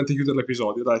si può veramente chiudere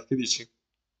l'episodio, dai, che dici?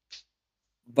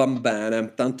 Va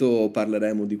bene, tanto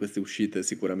parleremo di queste uscite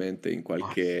sicuramente in Ma,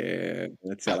 qualche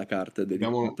Venezia alla carte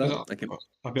dedicata. esatto,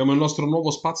 abbiamo il nostro nuovo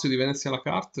spazio di Venezia alla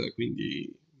carte, quindi,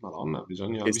 Madonna,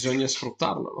 E bisogna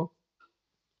sfruttarlo,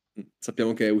 no?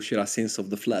 sappiamo che uscirà Sense of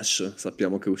the Flash,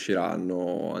 sappiamo che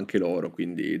usciranno anche loro,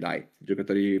 quindi dai,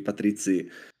 giocatori patrizi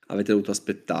avete dovuto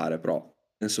aspettare, però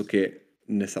penso che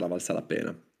ne sarà valsa la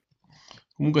pena.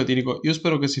 Comunque ti dico, io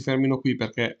spero che si fermino qui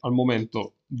perché al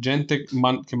momento gente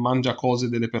che mangia cose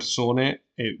delle persone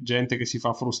e gente che si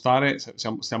fa frustare,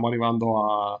 stiamo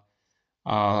arrivando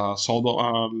a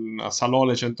Salò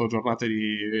le 100 giornate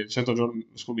di... 100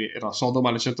 scusami, era Sodoma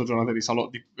le 100 giornate di Salò,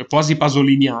 quasi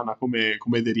pasoliniana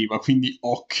come deriva, quindi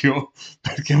occhio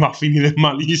perché va a finire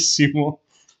malissimo.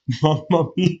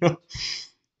 Mamma mia, Può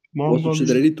mamma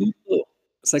succedere mia. di tutto,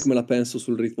 sai come la penso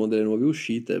sul ritmo delle nuove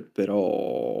uscite,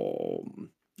 però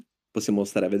possiamo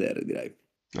stare a vedere, direi.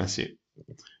 Eh sì.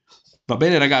 Va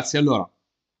bene ragazzi, allora,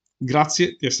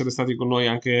 grazie di essere stati con noi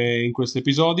anche in questo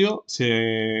episodio.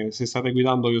 Se state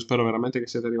guidando, io spero veramente che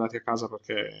siete arrivati a casa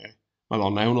perché,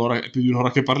 Madonna, è più di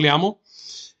un'ora che parliamo.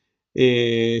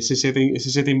 E se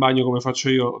siete in bagno come faccio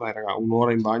io, dai raga,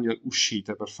 un'ora in bagno,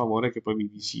 uscite per favore, che poi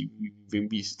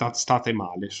state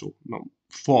male su. No,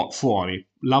 fuori.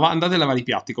 Andate a lavare i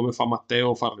piatti come fa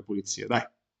Matteo a fare le pulizie. Dai,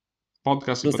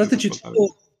 podcast si potete Nonostante ci ascoltare.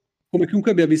 cibo, come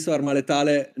chiunque abbia visto Arma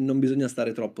Letale, non bisogna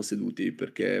stare troppo seduti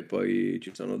perché poi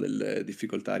ci sono delle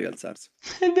difficoltà a rialzarsi.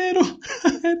 È vero,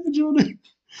 hai ragione.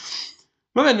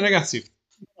 Va bene, ragazzi,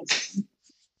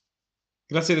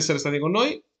 grazie di essere stati con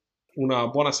noi. Una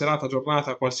buona serata,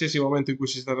 giornata, qualsiasi momento in cui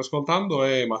ci state ascoltando.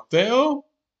 E Matteo,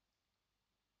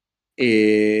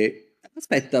 E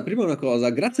aspetta, prima una cosa,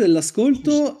 grazie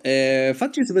dell'ascolto,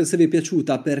 facci sapere se vi è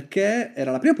piaciuta perché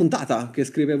era la prima puntata che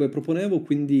scrivevo e proponevo,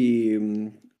 quindi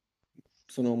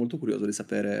sono molto curioso di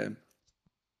sapere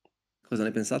cosa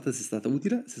ne pensate, se è stata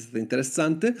utile, se è stata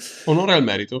interessante. onore al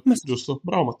merito, Ma, giusto?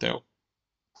 Bravo, Matteo.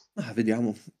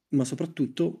 vediamo, ma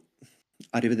soprattutto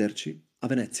arrivederci a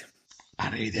Venezia.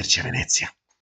 Arrivederci a Venezia.